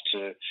enough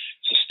to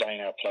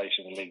sustain our place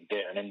in the league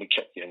there, and then we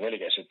kept getting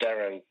relegated. So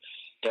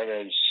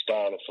Dario's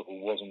style of football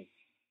wasn't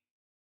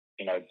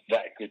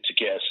that good to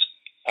get us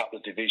up the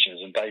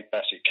divisions, and Dave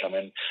Beasant come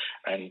in,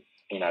 and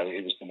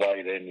it was the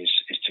way then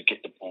is to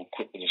get the ball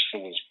quick and as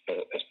full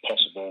as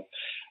possible.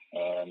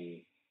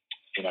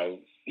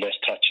 Less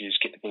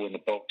touches, get the ball in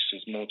the box,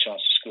 there's more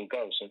chance to score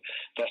goals. So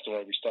that's the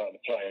way we started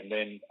to play. And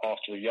then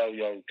after a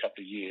yo-yo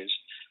couple of years,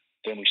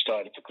 then we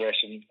started to progress,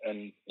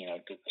 and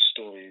the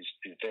story is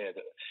there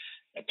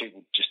that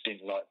people just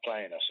didn't like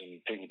playing us, and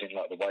people didn't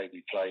like the way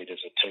we played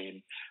as a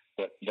team.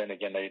 But then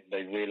again,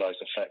 they realised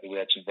the fact that we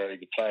had some very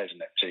good players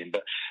in that team.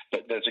 But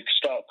there's a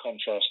stark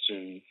contrast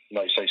to,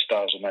 like you say,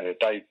 styles of manager.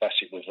 Dave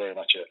Beasant was very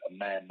much a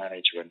man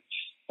manager,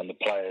 and the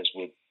players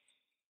would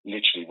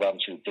literally run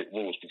through brick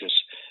walls because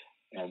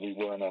we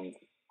weren't on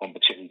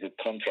particularly good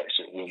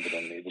contracts at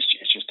Wimbledon.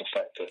 It's just the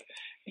fact that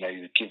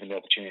you were given the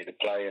opportunity to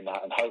play, and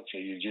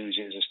hopefully you use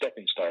it as a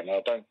stepping stone.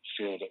 Now, I don't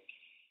feel that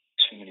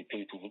too many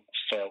people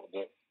felt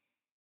that.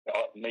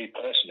 Me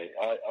personally,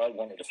 I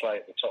wanted to play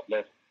at the top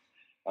level,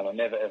 and I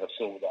never ever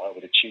thought that I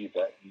would achieve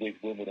that with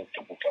Wimbledon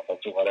Football Club. I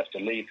thought I'd have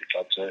to leave the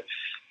club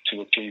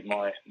to achieve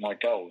my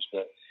goals,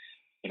 but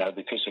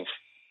because of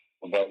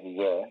the way we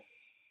were,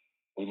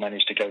 we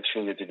managed to go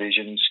through the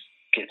divisions,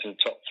 get to the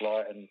top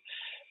flight, and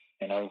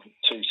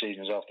 2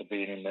 seasons after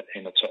being in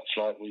the top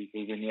flight, we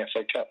win the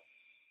FA Cup.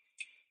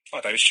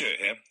 Hi, Dave, Stuart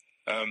here.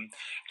 I'm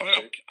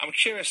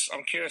curious.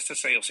 I'm curious to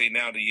see. Obviously,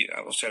 now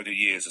over the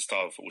years, the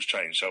style of football's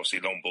changed. So obviously,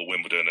 long ball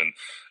Wimbledon,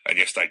 and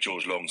yesterday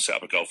George Long set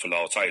up a goal for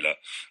Lyle Taylor,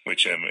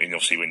 which and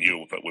obviously when you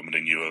were at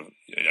Wimbledon, you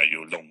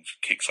were long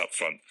kicks up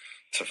front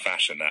to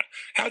fashion that.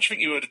 How do you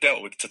think you would have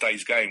dealt with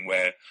today's game,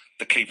 where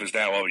the keepers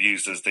now are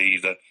used as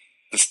the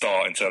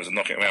start in terms of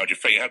knocking around your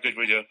feet? How good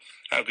were you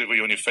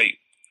on your feet?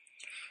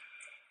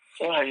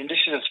 Well, I mean, this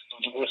is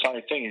the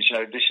funny thing is,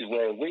 this is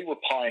where we were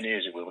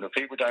pioneers at Wimbledon.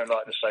 People don't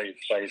like to say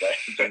that.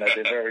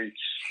 They're very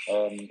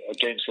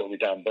against what we've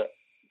done. But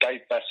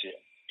Dave Beasant,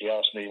 he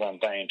asked me one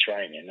day in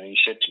training, and he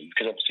said to me,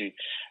 because obviously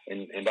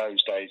in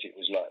those days it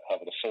was like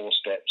either the 4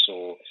 steps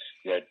or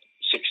you had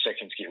 6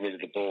 seconds to get rid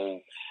of the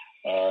ball.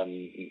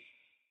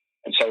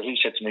 And so he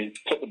said to me,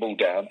 put the ball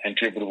down and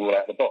dribble the ball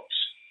out of the box.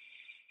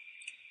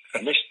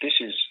 And this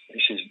is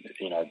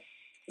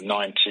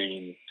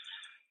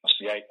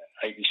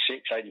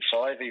 86,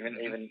 85,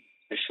 even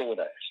before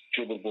that,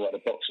 dribble the ball out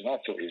of the box. And I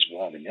thought he was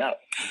winding me up.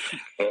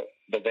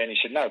 But then he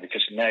said, no,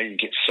 because now you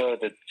can get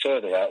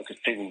further out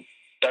because people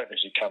don't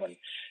necessarily come and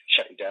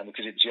shut you down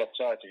because it was the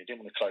offside thing. He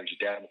didn't want to close you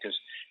down because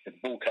if the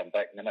ball came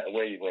back, no matter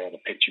where you were on the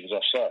pitch, you was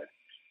offside.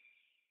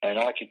 And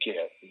I could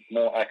get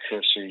more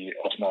accuracy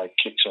off my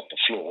kicks off the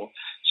floor.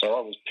 So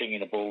I was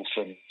pinging the ball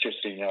from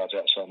 15 yards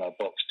outside my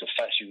box to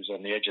Fash, who was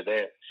on the edge of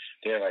their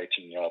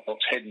 18-yard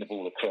box, heading the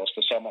ball across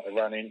for someone to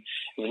run in.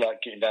 It was like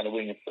getting down the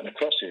wing and putting a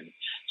cross in.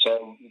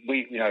 So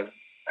we,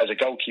 as a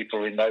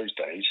goalkeeper in those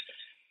days,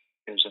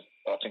 I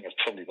think it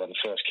was probably one of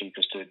the first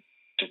keepers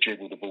to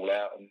dribble the ball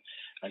out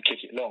and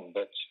kick it long.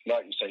 But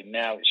like you say,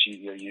 now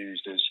you're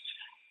used as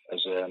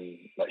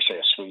like you say,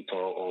 a sweeper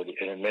or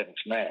an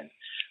 11th man.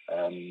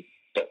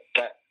 But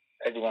that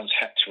everyone's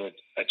had to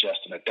adjust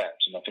and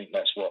adapt, and I think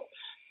that's what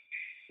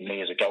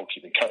me as a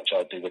goalkeeping coach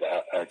I do with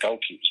our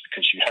goalkeepers,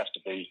 because you have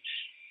to be,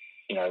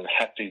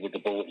 happy with the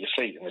ball at your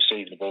feet and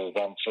receiving the ball with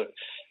one foot,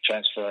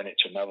 transferring it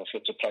to another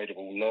foot to play the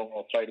ball long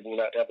or play the ball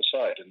out the other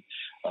side.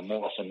 And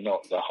more often than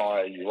not, the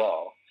higher you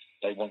are,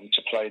 they want you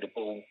to play the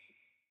ball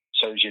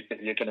so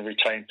you're going to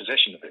retain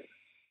possession of it.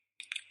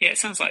 Yeah, it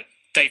sounds like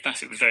Dave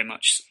Beasant was very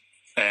much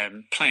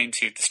playing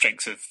to the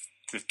strengths of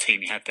the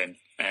team he had then.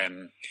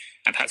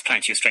 And perhaps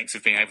playing to your strengths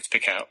of being able to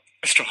pick out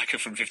a striker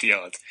from 50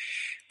 yards.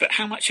 But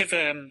how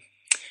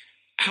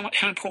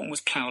important was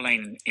Plough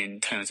Lane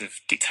in terms of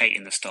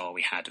dictating the style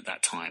we had at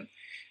that time,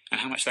 and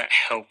how much did that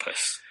help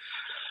us?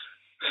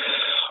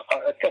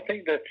 I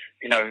think that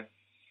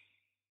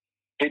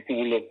people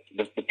will look.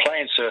 The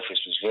playing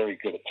surface was very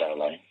good at Plough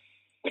Lane.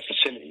 The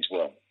facilities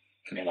weren't.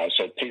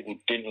 So people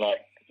didn't like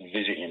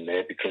visiting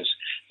there because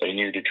they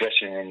knew the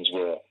dressing rooms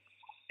were,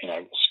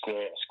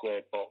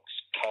 square box,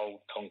 cold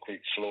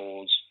concrete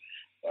floors.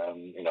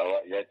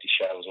 Like you had the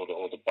showers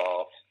or the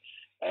bath,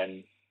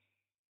 and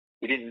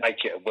we didn't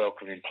make it a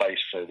welcoming place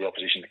for the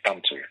opposition to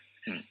come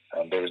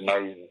to. There was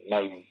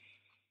no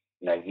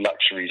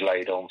luxuries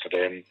laid on for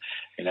them.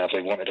 If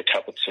they wanted a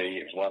cup of tea,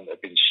 it was one that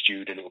had been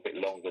stewed a little bit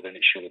longer than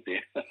it should have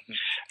been.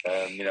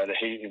 The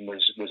heating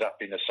was up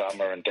in the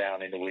summer and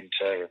down in the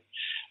winter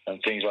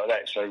and things like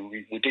that. So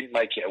we didn't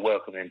make it a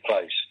welcoming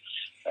place.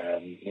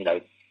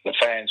 The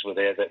fans were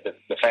there.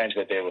 The fans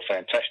were there were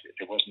fantastic.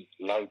 There wasn't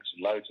loads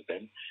and loads of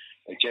them.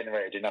 They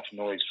generated enough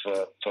noise for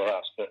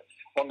us. But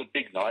on the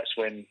big nights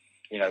when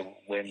we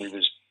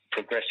was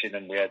progressing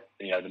and we had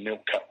the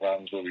Milk Cup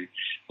runs where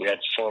we had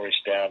Forest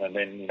down, and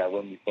then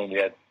when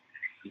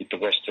we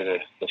progressed to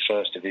the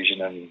first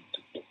division and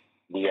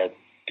we had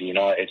the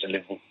Uniteds and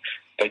Liverpool,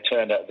 they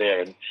turned out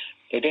there and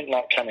they didn't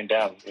like coming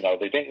down. They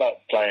didn't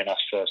like playing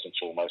us first and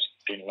foremost.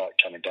 They didn't like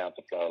coming down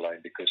to Plough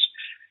Lane because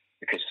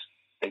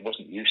they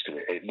wasn't used to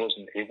it.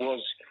 It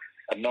was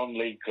a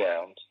non-league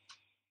ground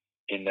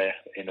in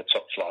the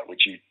top flight,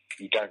 which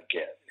you don't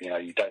get.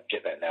 You don't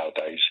get that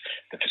nowadays.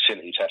 The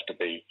facilities have to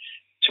be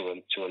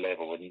to a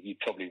level, and you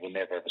probably will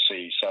never ever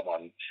see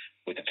someone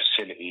with the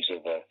facilities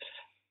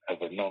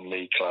of a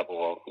non-league club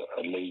or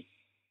a League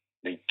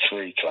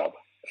 3 club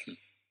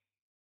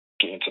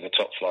get into the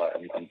top flight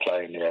and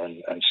playing there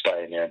and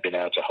staying there and being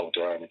able to hold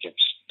their own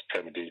against the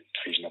Premier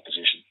Division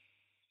opposition.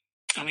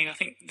 I mean, I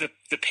think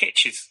the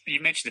pitch is.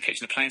 You mentioned the pitch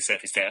and the playing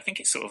surface there. I think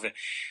it's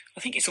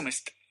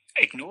almost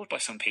ignored by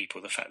some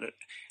people. The fact that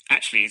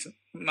actually, as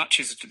much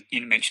as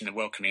you mentioned the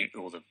welcoming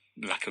or the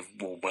lack of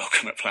warm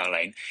welcome at Plough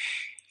Lane,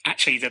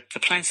 actually the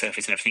playing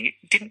surface and everything,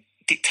 it didn't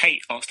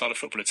dictate our style of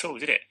football at all,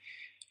 did it?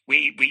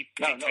 We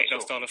dictated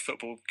our style of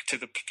football to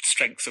the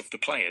strengths of the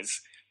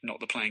players, not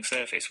the playing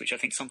surface, which I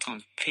think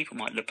sometimes people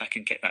might look back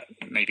and get that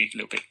maybe a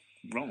little bit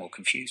wrong or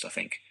confused, I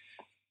think.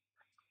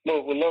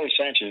 Well, Laurie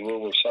Sanchez will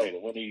always say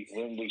that when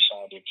we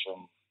signed him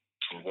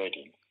from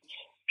Reading,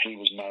 he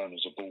was known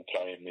as a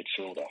ball-playing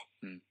midfielder.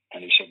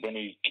 And he said when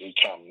he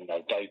came,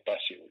 Dave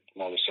Beasant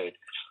might have said,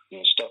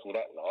 stop all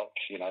that lark,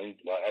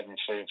 like having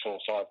 3 and 4 or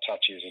 5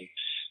 touches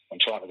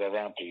and trying to go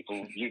around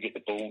people. You get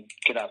the ball,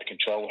 get out of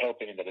control,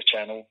 help it into the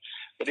channel.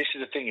 But this is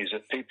the thing, is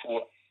that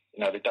people,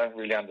 they don't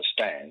really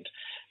understand,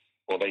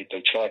 or they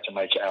try to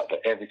make it out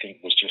that everything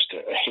was just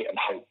a hit and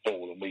hope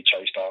ball and we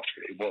chased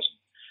after it. It wasn't.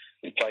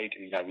 We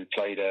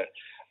played a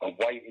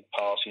weighted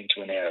pass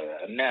into an area.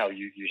 And now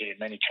you hear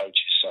many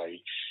coaches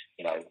say,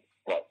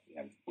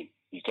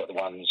 you've got the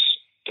ones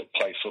that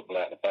play football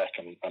out the back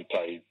and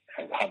play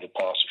 100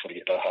 passes before they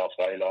get to the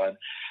halfway line.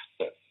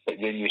 But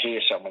then you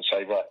hear someone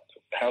say, right,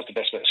 how's the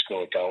best way to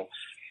score a goal?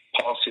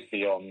 Pass it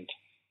beyond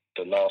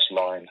the last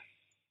line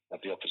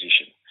of the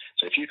opposition.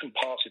 So if you can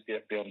pass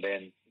it beyond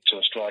then to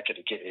a striker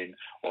to get in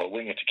or a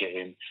winger to get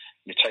in,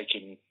 you're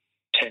taking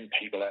 10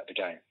 people out of the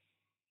game.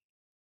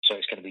 So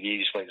it's going to be the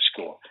easiest way to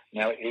score.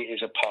 Now, it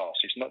is a pass.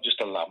 It's not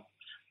just a lump.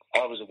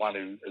 I was the one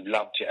who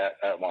lumped it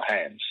out of my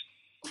hands.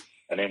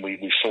 And then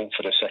we fought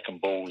for the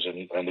second balls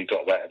and we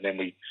got that. And then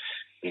we,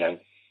 the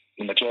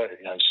majority,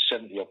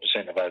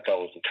 70% of our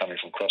goals were coming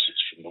from crosses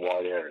from the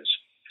wide areas.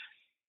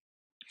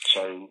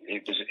 So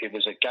it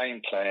was a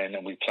game plan,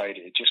 and we played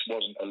it. It just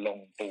wasn't a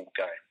long ball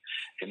game.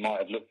 It might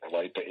have looked that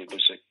way, but it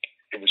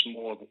was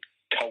more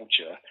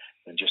culture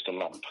than just a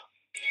lump.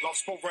 Love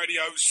Sport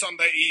Radio,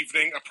 Sunday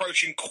evening,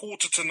 approaching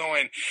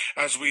 8:45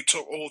 as we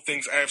talk all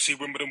things AFC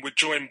Wimbledon. We're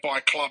joined by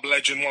club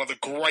legend, one of the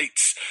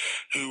greats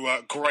who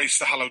graced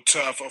the hallowed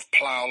turf of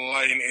Plough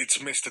Lane. It's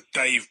Mr.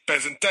 Dave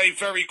Beasant. Dave,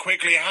 very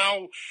quickly,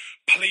 how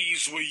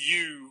pleased were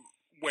you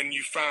when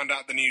you found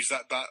out the news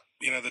that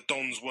the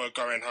Dons were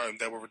going home,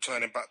 they were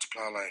returning back to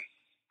Plough Lane?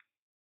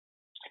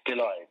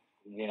 Delighted,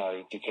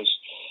 because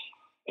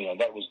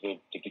that was the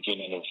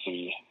beginning of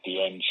the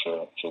end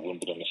for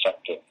Wimbledon. The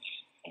fact that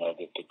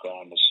the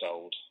ground was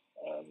sold,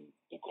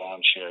 the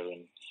ground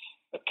sharing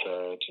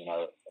occurred,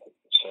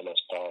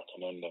 Selhurst Park,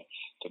 and then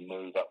the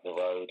move up the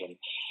road, and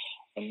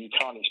you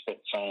can't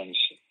expect fans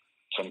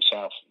from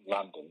South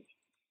London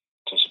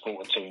to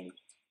support a team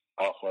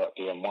halfway up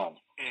the M1.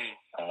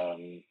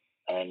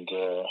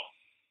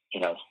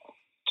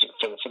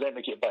 For them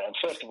to get back, and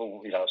first of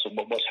all, so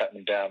what's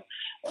happening down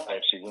at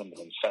AFC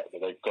Wimbledon, the fact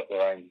that they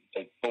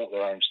bought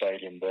their own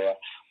stadium there,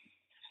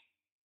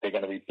 they're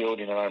going to be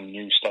building their own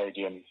new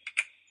stadium,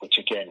 which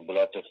again will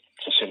have the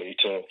facility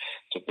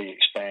to be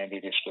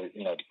expanded if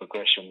the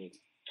progression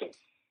that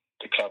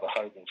the club are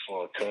hoping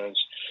for occurs.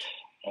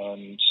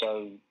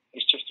 So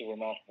it's just a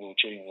remarkable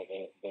achievement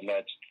that the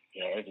lads,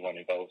 everyone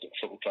involved at the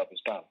football club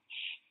has done.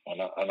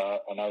 And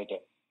I know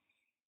that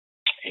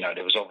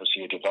there was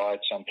obviously a divide.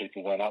 Some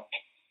people went up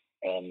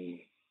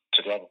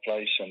to the other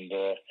place, and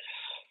the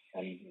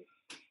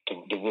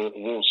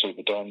real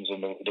Super Dons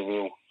and the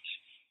real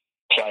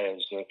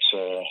players that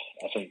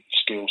I think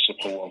still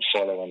support and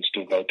follow and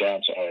still go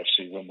down to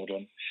AFC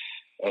Wimbledon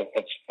have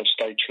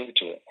stayed true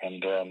to it,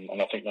 and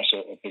I think that's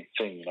a big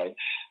thing,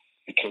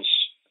 because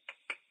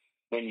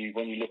when you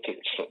look at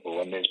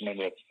football, and there's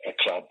many a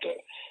club that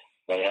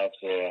they have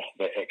their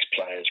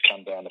ex-players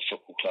come down the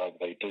football club,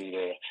 they do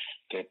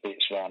their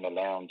bits around the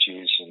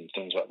lounges and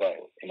things like that.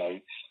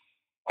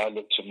 I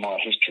looked at my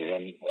history,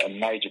 and a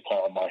major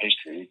part of my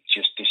history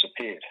just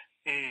disappeared.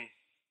 Dave,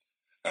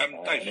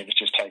 and it was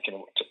just taken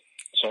away.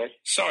 Sorry?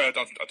 Sorry, I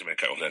didn't mean to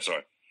cut off there,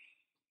 sorry.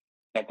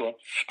 No, go on.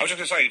 I was just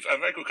going to say, a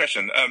very good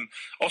question.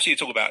 Obviously, you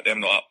talk about them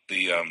not up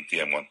the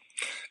M1.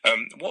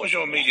 What was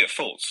your immediate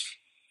thoughts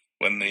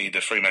when the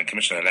three-man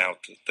commission allowed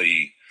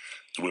the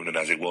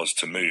Wimbledon as it was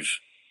to move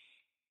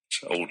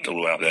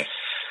all out there?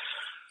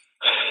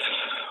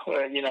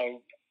 Well,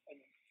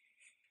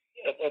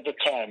 at the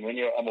time when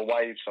I'm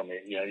away from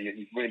it, you're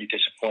really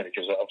disappointed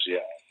because obviously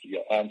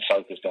I'm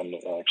focused on the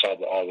club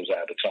that I was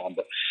at the time.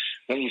 But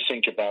when you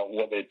think about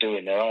what they're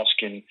doing, they're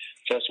asking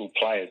first of all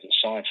players that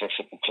sign for a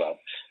football club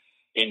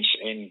in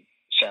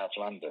South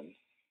London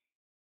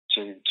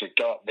to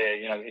go up there.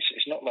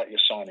 It's not like you're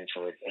signing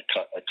for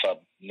a club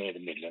near the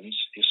Midlands.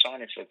 You're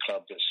signing for a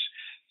club that's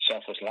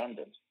South West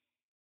London.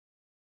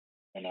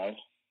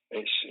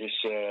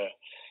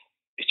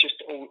 It's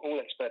just all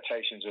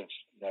expectations of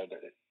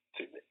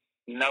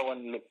no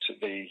one looked at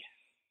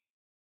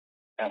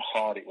how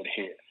hard it would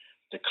hit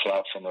the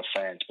club from a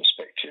fan's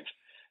perspective.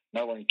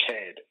 No one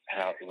cared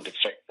how it would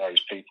affect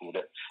those people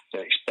that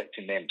they're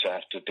expecting them to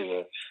have to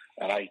do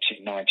an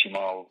 80, 90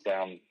 mile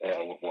round,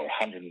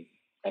 100,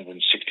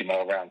 160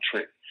 mile round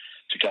trip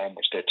to go and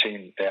watch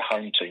their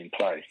home team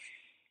play.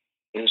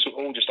 It was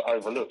all just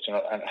overlooked,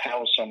 and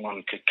how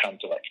someone could come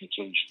to that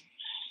conclusion,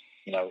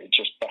 it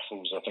just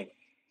baffles, I think,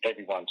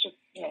 everyone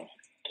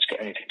that's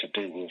got anything to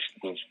do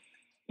with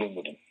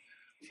Wimbledon.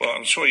 Well,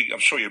 I'm sure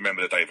you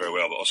remember the day very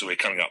well, but also we're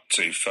coming up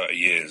to 30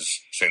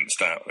 years since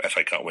that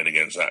FA Cup win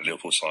against that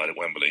Liverpool side at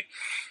Wembley.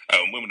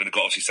 Wimbledon have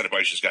got obviously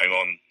celebrations going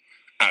on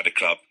at the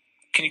club.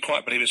 Can you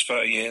quite believe it's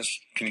 30 years?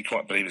 Can you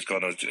quite believe it's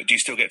gone? Do you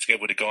still get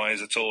together with the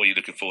guys at all? Or are you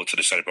looking forward to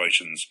the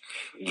celebrations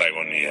later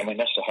on in the year? I mean,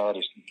 that's the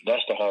hardest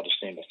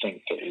thing to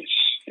think, that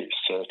it's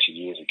 30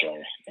 years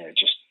ago.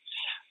 Just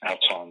our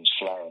time's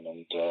flown,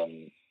 and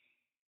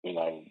we've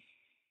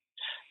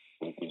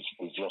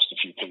lost a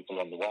few people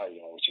on the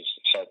way, which is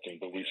a sad thing.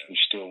 But we've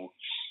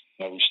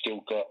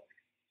still got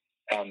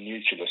our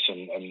nucleus,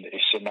 and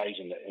it's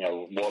amazing that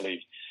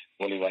Wally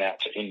went out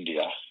to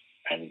India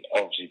and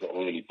obviously got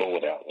really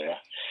bored out there,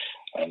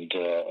 and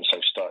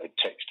so started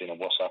texting and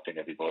WhatsApping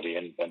everybody,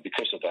 and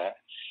because of that,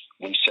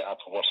 we set up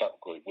a WhatsApp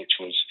group, it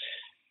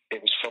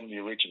was from the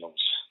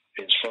originals.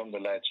 It was from the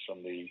lads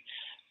from the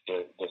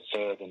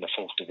third and the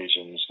fourth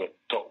divisions that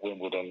got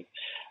Wimbledon.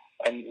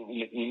 And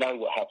you know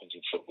what happens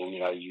in football. You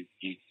know, you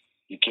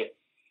get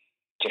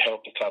to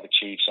help the club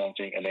achieve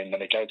something, and then when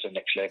they go to the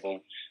next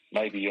level,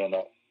 maybe you're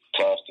not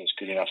classed as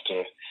good enough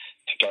to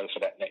go for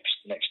that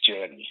next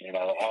journey. You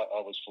know,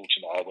 I was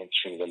fortunate. I went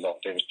through a lot.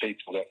 There was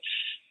people that,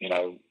 you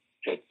know,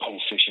 Paul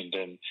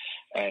Fishington,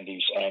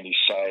 Andy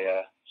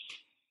Sayer,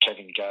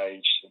 Kevin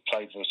Gage,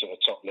 played for us at a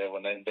top level,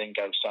 and then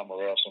go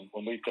somewhere else. And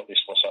when we've got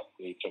this What's Up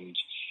group and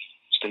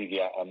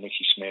Stevie and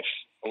Mickey Smith,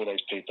 all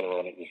those people are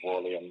on it with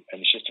Wally, and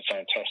it's just a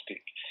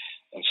fantastic.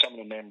 And some of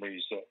the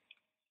memories that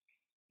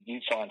you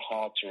find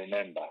hard to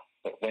remember,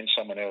 but when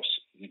someone else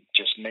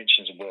just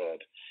mentions a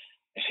word,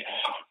 you think,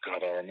 oh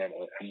God, I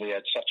remember it. And we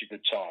had such a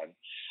good time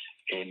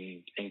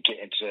in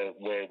getting to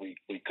where we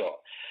got.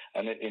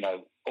 And, you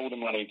know, all the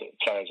money that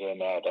players earn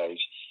nowadays,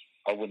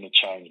 I wouldn't have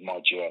changed my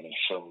journey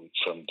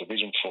from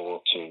Division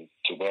 4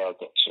 to where I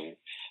got to,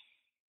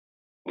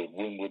 with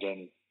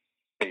Wimbledon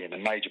being a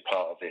major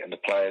part of it, and the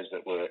players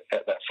that were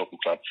at that football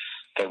club,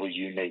 they were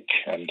unique.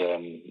 And,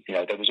 you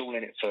know, they was all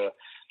in it for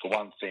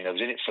one thing. They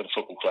was in it for the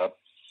football club,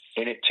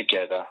 in it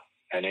together,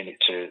 and in it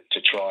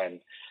to try and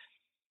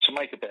to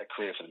make a better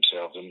career for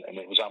themselves. And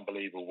it was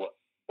unbelievable what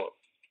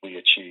we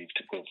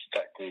achieved with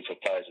that group of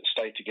players that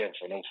stayed together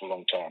for an awful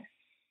long time.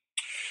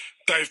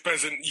 Dave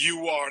Beasant,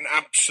 you are an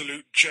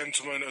absolute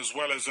gentleman as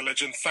well as a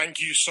legend. Thank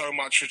you so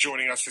much for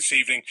joining us this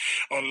evening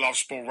on Love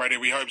Sport Radio.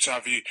 We hope to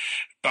have you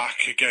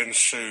back again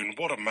soon.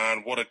 What a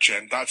man, what a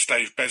gent. That's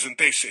Dave Beasant.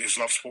 This is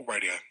Love Sport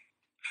Radio.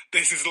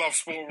 This is Love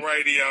Sport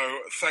Radio.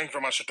 Thank you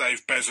very much to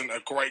Dave Beasant,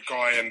 a great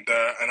guy and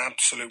an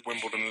absolute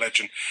Wimbledon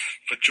legend,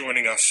 for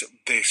joining us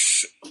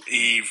this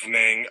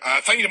evening.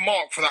 Thank you to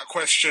Mark for that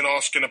question,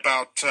 asking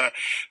about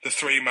the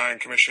three-man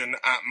commission,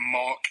 at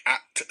Mark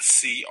at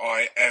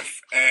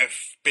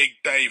CIFF. Big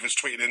Dave has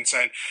tweeted in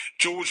saying,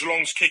 George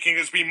Long's kicking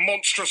has been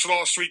monstrous the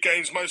last 3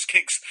 games. Most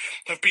kicks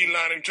have been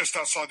landing just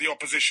outside the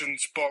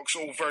opposition's box,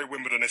 all very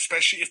Wimbledon,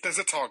 especially if there's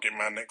a target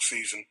man next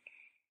season.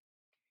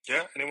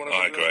 Yeah, anyone?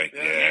 I agree.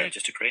 Yeah,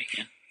 just agree.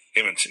 Yeah.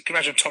 Can you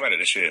imagine Tom Elliott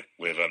this year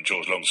with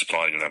George Long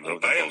supplying him or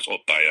Bayo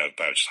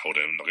just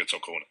holding him, not getting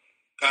top corner.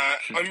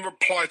 In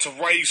reply to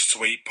Ray's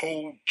tweet,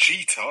 Paul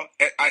Jeter,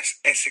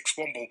 Essex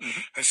Womble,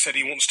 has said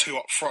he wants 2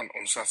 up front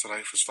on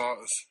Saturday for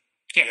starters.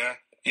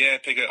 Yeah,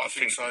 Pig. I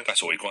think so.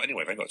 That's all we've got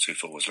anyway. They've got 2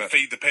 forwards left.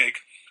 Feed the pig.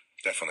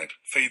 Definitely.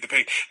 Feed the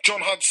pig.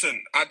 John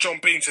Hudson at John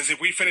Bean says, if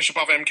we finish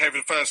above MK for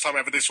the first time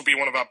ever, this will be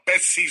one of our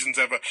best seasons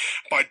ever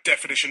by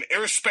definition,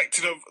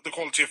 irrespective of the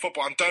quality of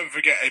football. And don't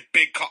forget a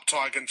big cup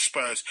tie against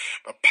Spurs.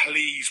 But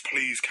please,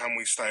 can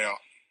we stay up?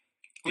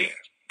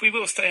 We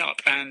will stay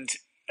up, and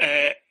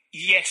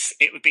yes,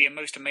 it would be a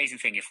most amazing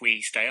thing if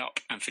we stay up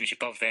and finish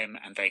above them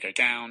and they go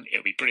down. It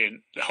would be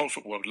brilliant. The whole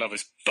football world would love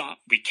us, but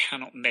we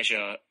cannot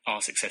measure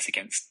our success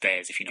against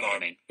theirs, if you know what I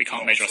mean. We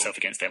can't measure ourselves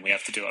against them. We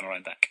have to do it on our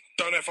own back.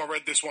 Don't know if I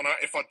read this one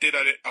out. If I did,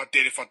 I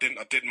did. If I didn't,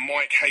 I didn't.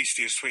 Mike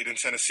Hasty has tweeted and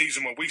said, a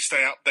season where we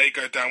stay up, they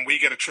go down, we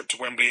get a trip to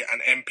Wembley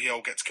and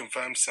MPL gets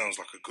confirmed. Sounds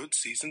like a good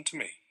season to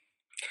me.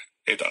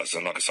 It does,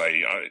 and like I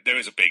say, there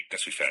is a big,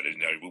 let's be fair,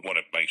 we want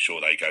to make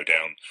sure they go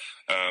down.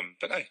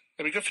 But no,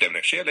 it'll be good for them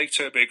next year. League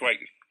 2 will be a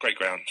great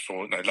ground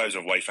for loads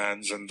of away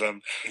fans, and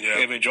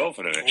it'll be enjoyable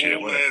for them next year.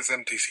 There's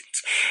empty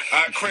seats.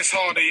 Chris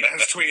Hardy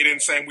has tweeted in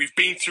saying, we've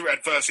been through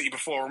adversity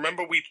before.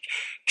 Remember we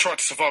tried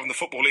to survive in the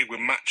Football League with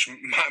Matt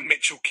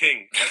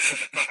Mitchell-King.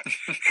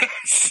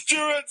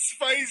 Stuart's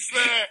face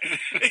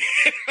there.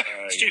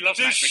 Stu loves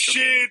just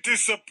sheer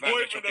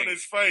disappointment on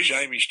his face.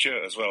 Jamie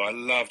Stewart as well. I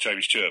love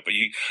Jamie Stewart, but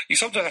you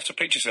sometimes have to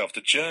picture yourself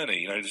the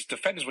journey. There's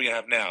defenders we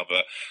have now,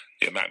 but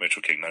Matt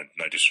Mitchell-King,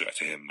 no disrespect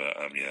to him, but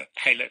yeah.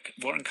 Hey, look,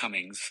 Warren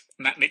Cummings,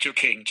 Matt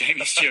Mitchell-King,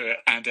 Jamie Stewart,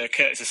 and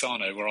Curtis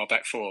Asano were our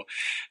back four.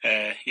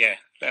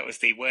 That was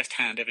the worst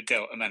hand ever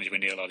dealt a manager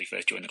when Neil Ardley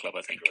first joined the club,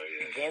 I think.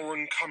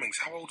 Warren Cummings,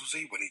 how old was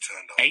he when he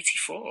turned up?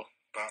 84.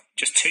 But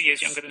just 2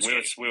 years younger than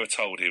Stu. We were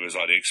told he was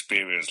like the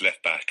experienced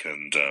left back,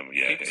 and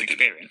he was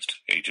experienced.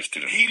 He just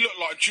didn't. He looked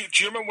like. Do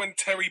you remember when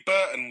Terry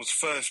Burton was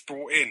first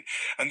brought in,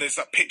 and there's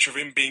that picture of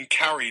him being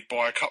carried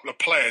by a couple of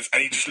players,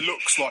 and he just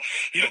looks like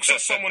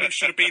someone who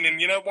should have been in.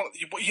 One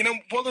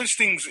of those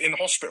things in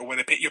hospital where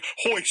they pick you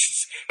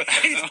hoists.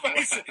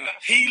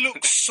 He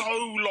looks so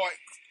like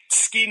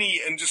skinny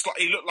and just like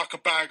he looked like a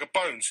bag of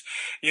bones.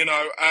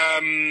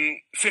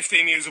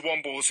 15 years of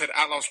One Ball said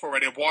at Love Sport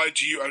Radio, why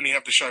do you only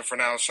have the show for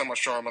an hour? So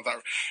much drama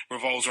that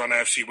revolves around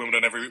AFC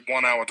Wimbledon every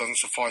 1 hour doesn't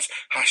suffice.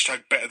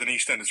 # better than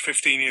EastEnders.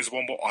 15 years of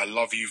One Ball. I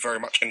love you very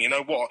much. And you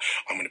know what?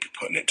 I'm going to be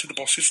putting it to the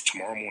bosses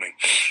tomorrow morning.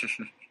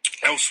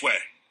 Elsewhere,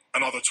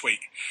 another tweet.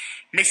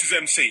 Mrs.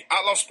 MC,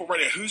 at Love Sport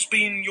Radio, who's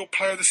been your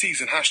player of the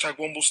season? #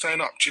 One Ball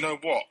staying up. Do you know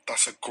what?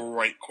 That's a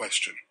great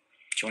question.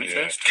 Do you want it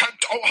first?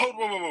 Hold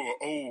on, whoa.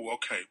 Oh,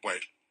 okay,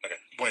 wait.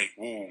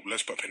 Whoa,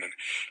 let's put a pin in it.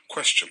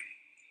 Question.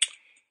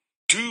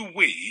 Do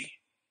we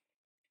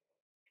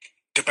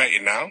debate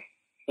it now,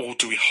 or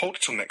do we hold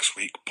it till next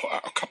week, put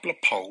out a couple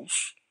of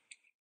polls,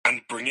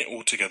 and bring it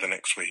all together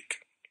next week?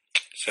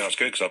 Sounds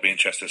good, because I'll be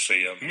interested to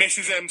see...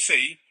 Mrs.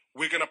 MC,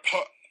 we're going to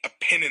put a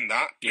pin in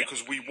that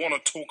because we want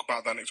to talk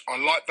about that next. I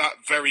like that.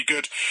 Very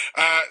good.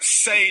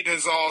 Said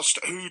has asked,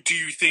 who do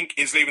you think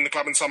is leaving the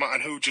club in summer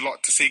and who would you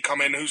like to see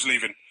come in? Who's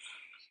leaving?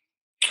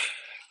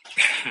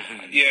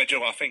 Yeah,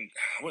 Joe, I think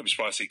I wouldn't be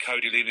surprised to see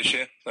Cody leave this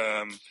year.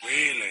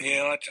 Really?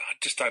 Yeah, I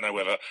just don't know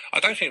whether I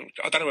don't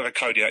know whether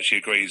Cody actually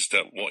agrees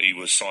that what he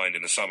was signed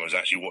in the summer is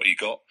actually what he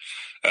got.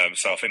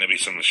 So I think there'll be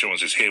some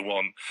assurances here.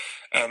 One,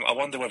 I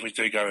wonder whether we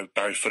do go with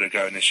Barry Footer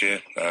going this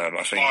year.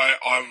 I think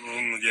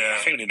I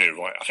think we need a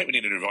new right. I think we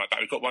need a new right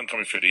back. We've got one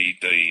coming through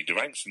the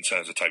ranks in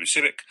terms of Toby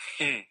Civic,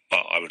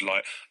 but I would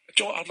like.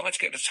 I'd like to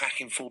get an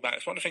attacking fullback.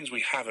 It's one of the things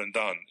we haven't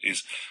done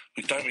is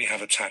we don't really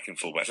have attacking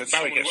fullbacks. So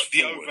Barry gets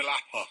the forward.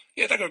 Overlapper.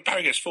 Yeah, don't go.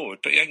 Barry gets forward,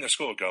 but he ain't going to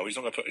score a goal. He's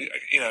not going to put.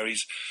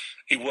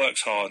 He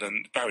works hard,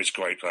 and Barry's a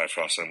great player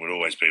for us, and will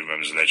always be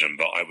remembered as a legend.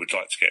 But I would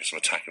like to get some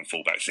attacking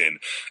fullbacks in,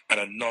 and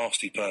a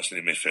nasty person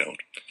in midfield.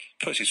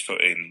 Puts his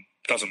foot in,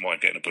 doesn't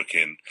mind getting a book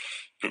in,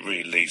 but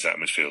really leads that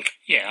midfield.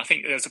 Yeah, I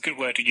think there's a good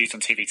word used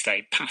on TV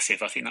today,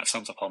 passive. I think that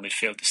sums up our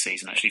midfield this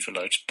season, actually, for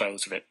loads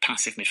of it.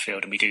 Passive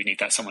midfield, and we do need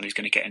that, someone who's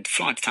going to get into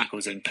flying to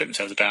tackles and put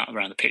themselves about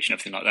around the pitch and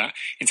everything like that.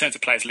 In terms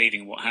of players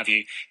leaving and what have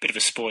you, bit of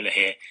a spoiler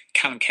here,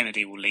 Callum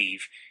Kennedy will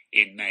leave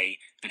in May,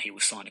 and he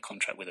will sign a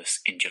contract with us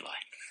in July.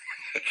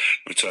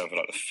 Return for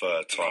like the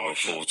third time or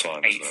fourth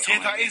time. Yeah,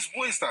 that is.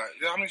 What is that?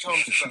 How many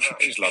times is that?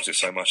 He just loves it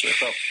so much at the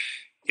club.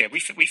 Yeah, we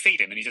feed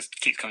him and he just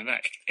keeps coming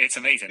back. It's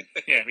amazing.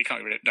 Yeah, we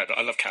can't get rid of it. No, but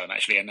I love Callum,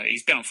 actually, and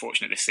he's been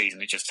unfortunate this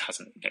season. It just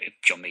hasn't.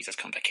 John Mees has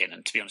come back in,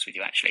 and to be honest with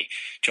you, actually,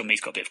 John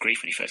Mees got a bit of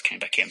grief when he first came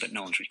back in, but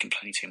no one's really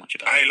complaining too much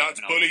about it. Hey, lads,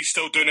 Bully's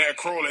still doing it at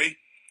Crawley.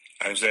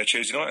 I was there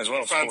Tuesday night as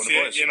well. Fancy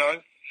it, you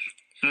know.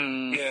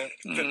 Yeah.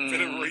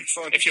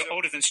 If you're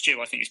older than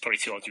Stu, I think he's probably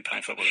too old to be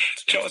playing football.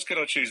 It was good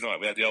on Tuesday night.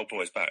 We had the old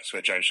boys back. So we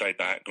had James Shea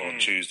back on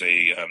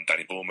Tuesday,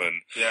 Danny Borman,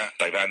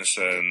 Dave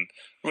Anderson.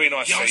 Really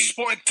nice. Yeah, I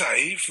spotted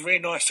Dave. Really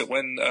nice that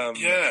when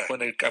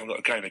they haven't got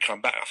a game, they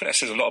come back. I think that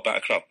says a lot about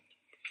a club.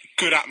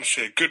 Good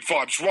atmosphere, good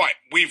vibes. Right,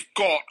 we've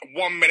got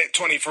 1 minute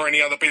 20 for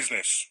any other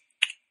business.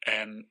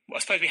 Well, I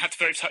suppose we have to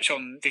very touch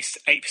on this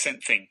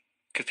 8% thing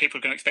because people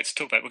are going to expect us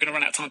to talk about it. We're going to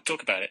run out of time to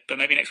talk about it, but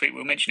maybe next week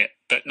we'll mention it.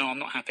 But no, I'm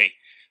not happy.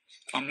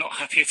 I'm not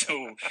happy at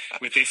all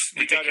with this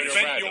ridiculous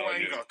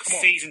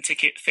season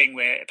ticket thing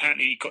where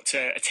apparently you've got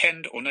to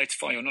attend or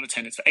notify your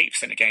non-attendance for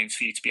 8% of games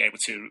for you to be able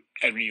to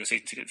renew your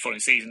season ticket the following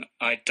season.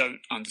 I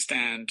don't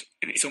understand.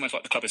 It's almost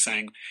like the club is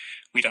saying,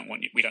 we don't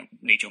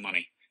need your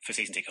money for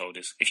season ticket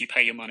holders. If you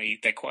pay your money,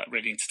 they're quite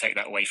willing to take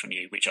that away from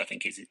you, which I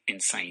think is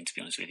insane, to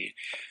be honest with you.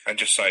 And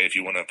just say, if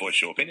you want to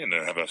voice your opinion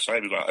and have a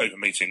say, we've got an open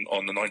meeting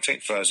on the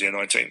 19th, Thursday the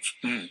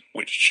 19th,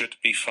 which should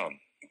be fun.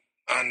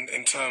 And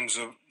in terms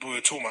of, we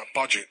were talking about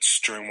budgets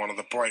during one of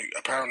the break.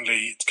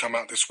 Apparently, it's come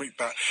out this week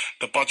that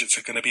the budgets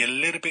are going to be a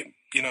little bit,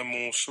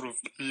 more sort of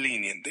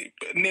lenient.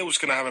 Neil's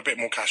going to have a bit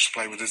more cash to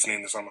play with, isn't he,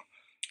 in the summer?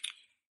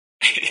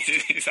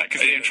 Is that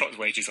because Ian Trott's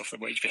wages off the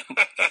wage bill?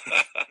 Bye-bye.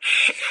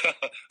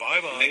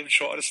 Liam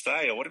Trotter to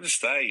stay. I want him to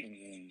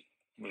stay.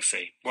 We'll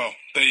see. Well,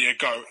 there you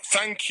go.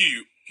 Thank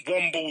you,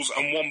 Wombles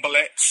and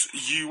Womblettes.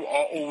 You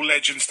are all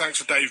legends. Thanks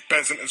to Dave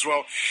Beasant as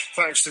well.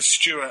 Thanks to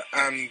Stuart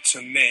and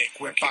to Nick.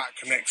 We're back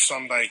next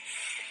Sunday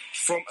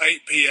from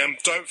 8 p.m.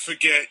 Don't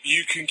forget,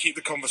 you can keep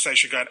the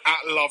conversation going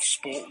at Love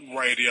Sport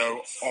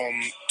Radio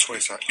on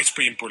Twitter. It's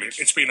been brilliant.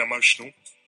 It's been emotional.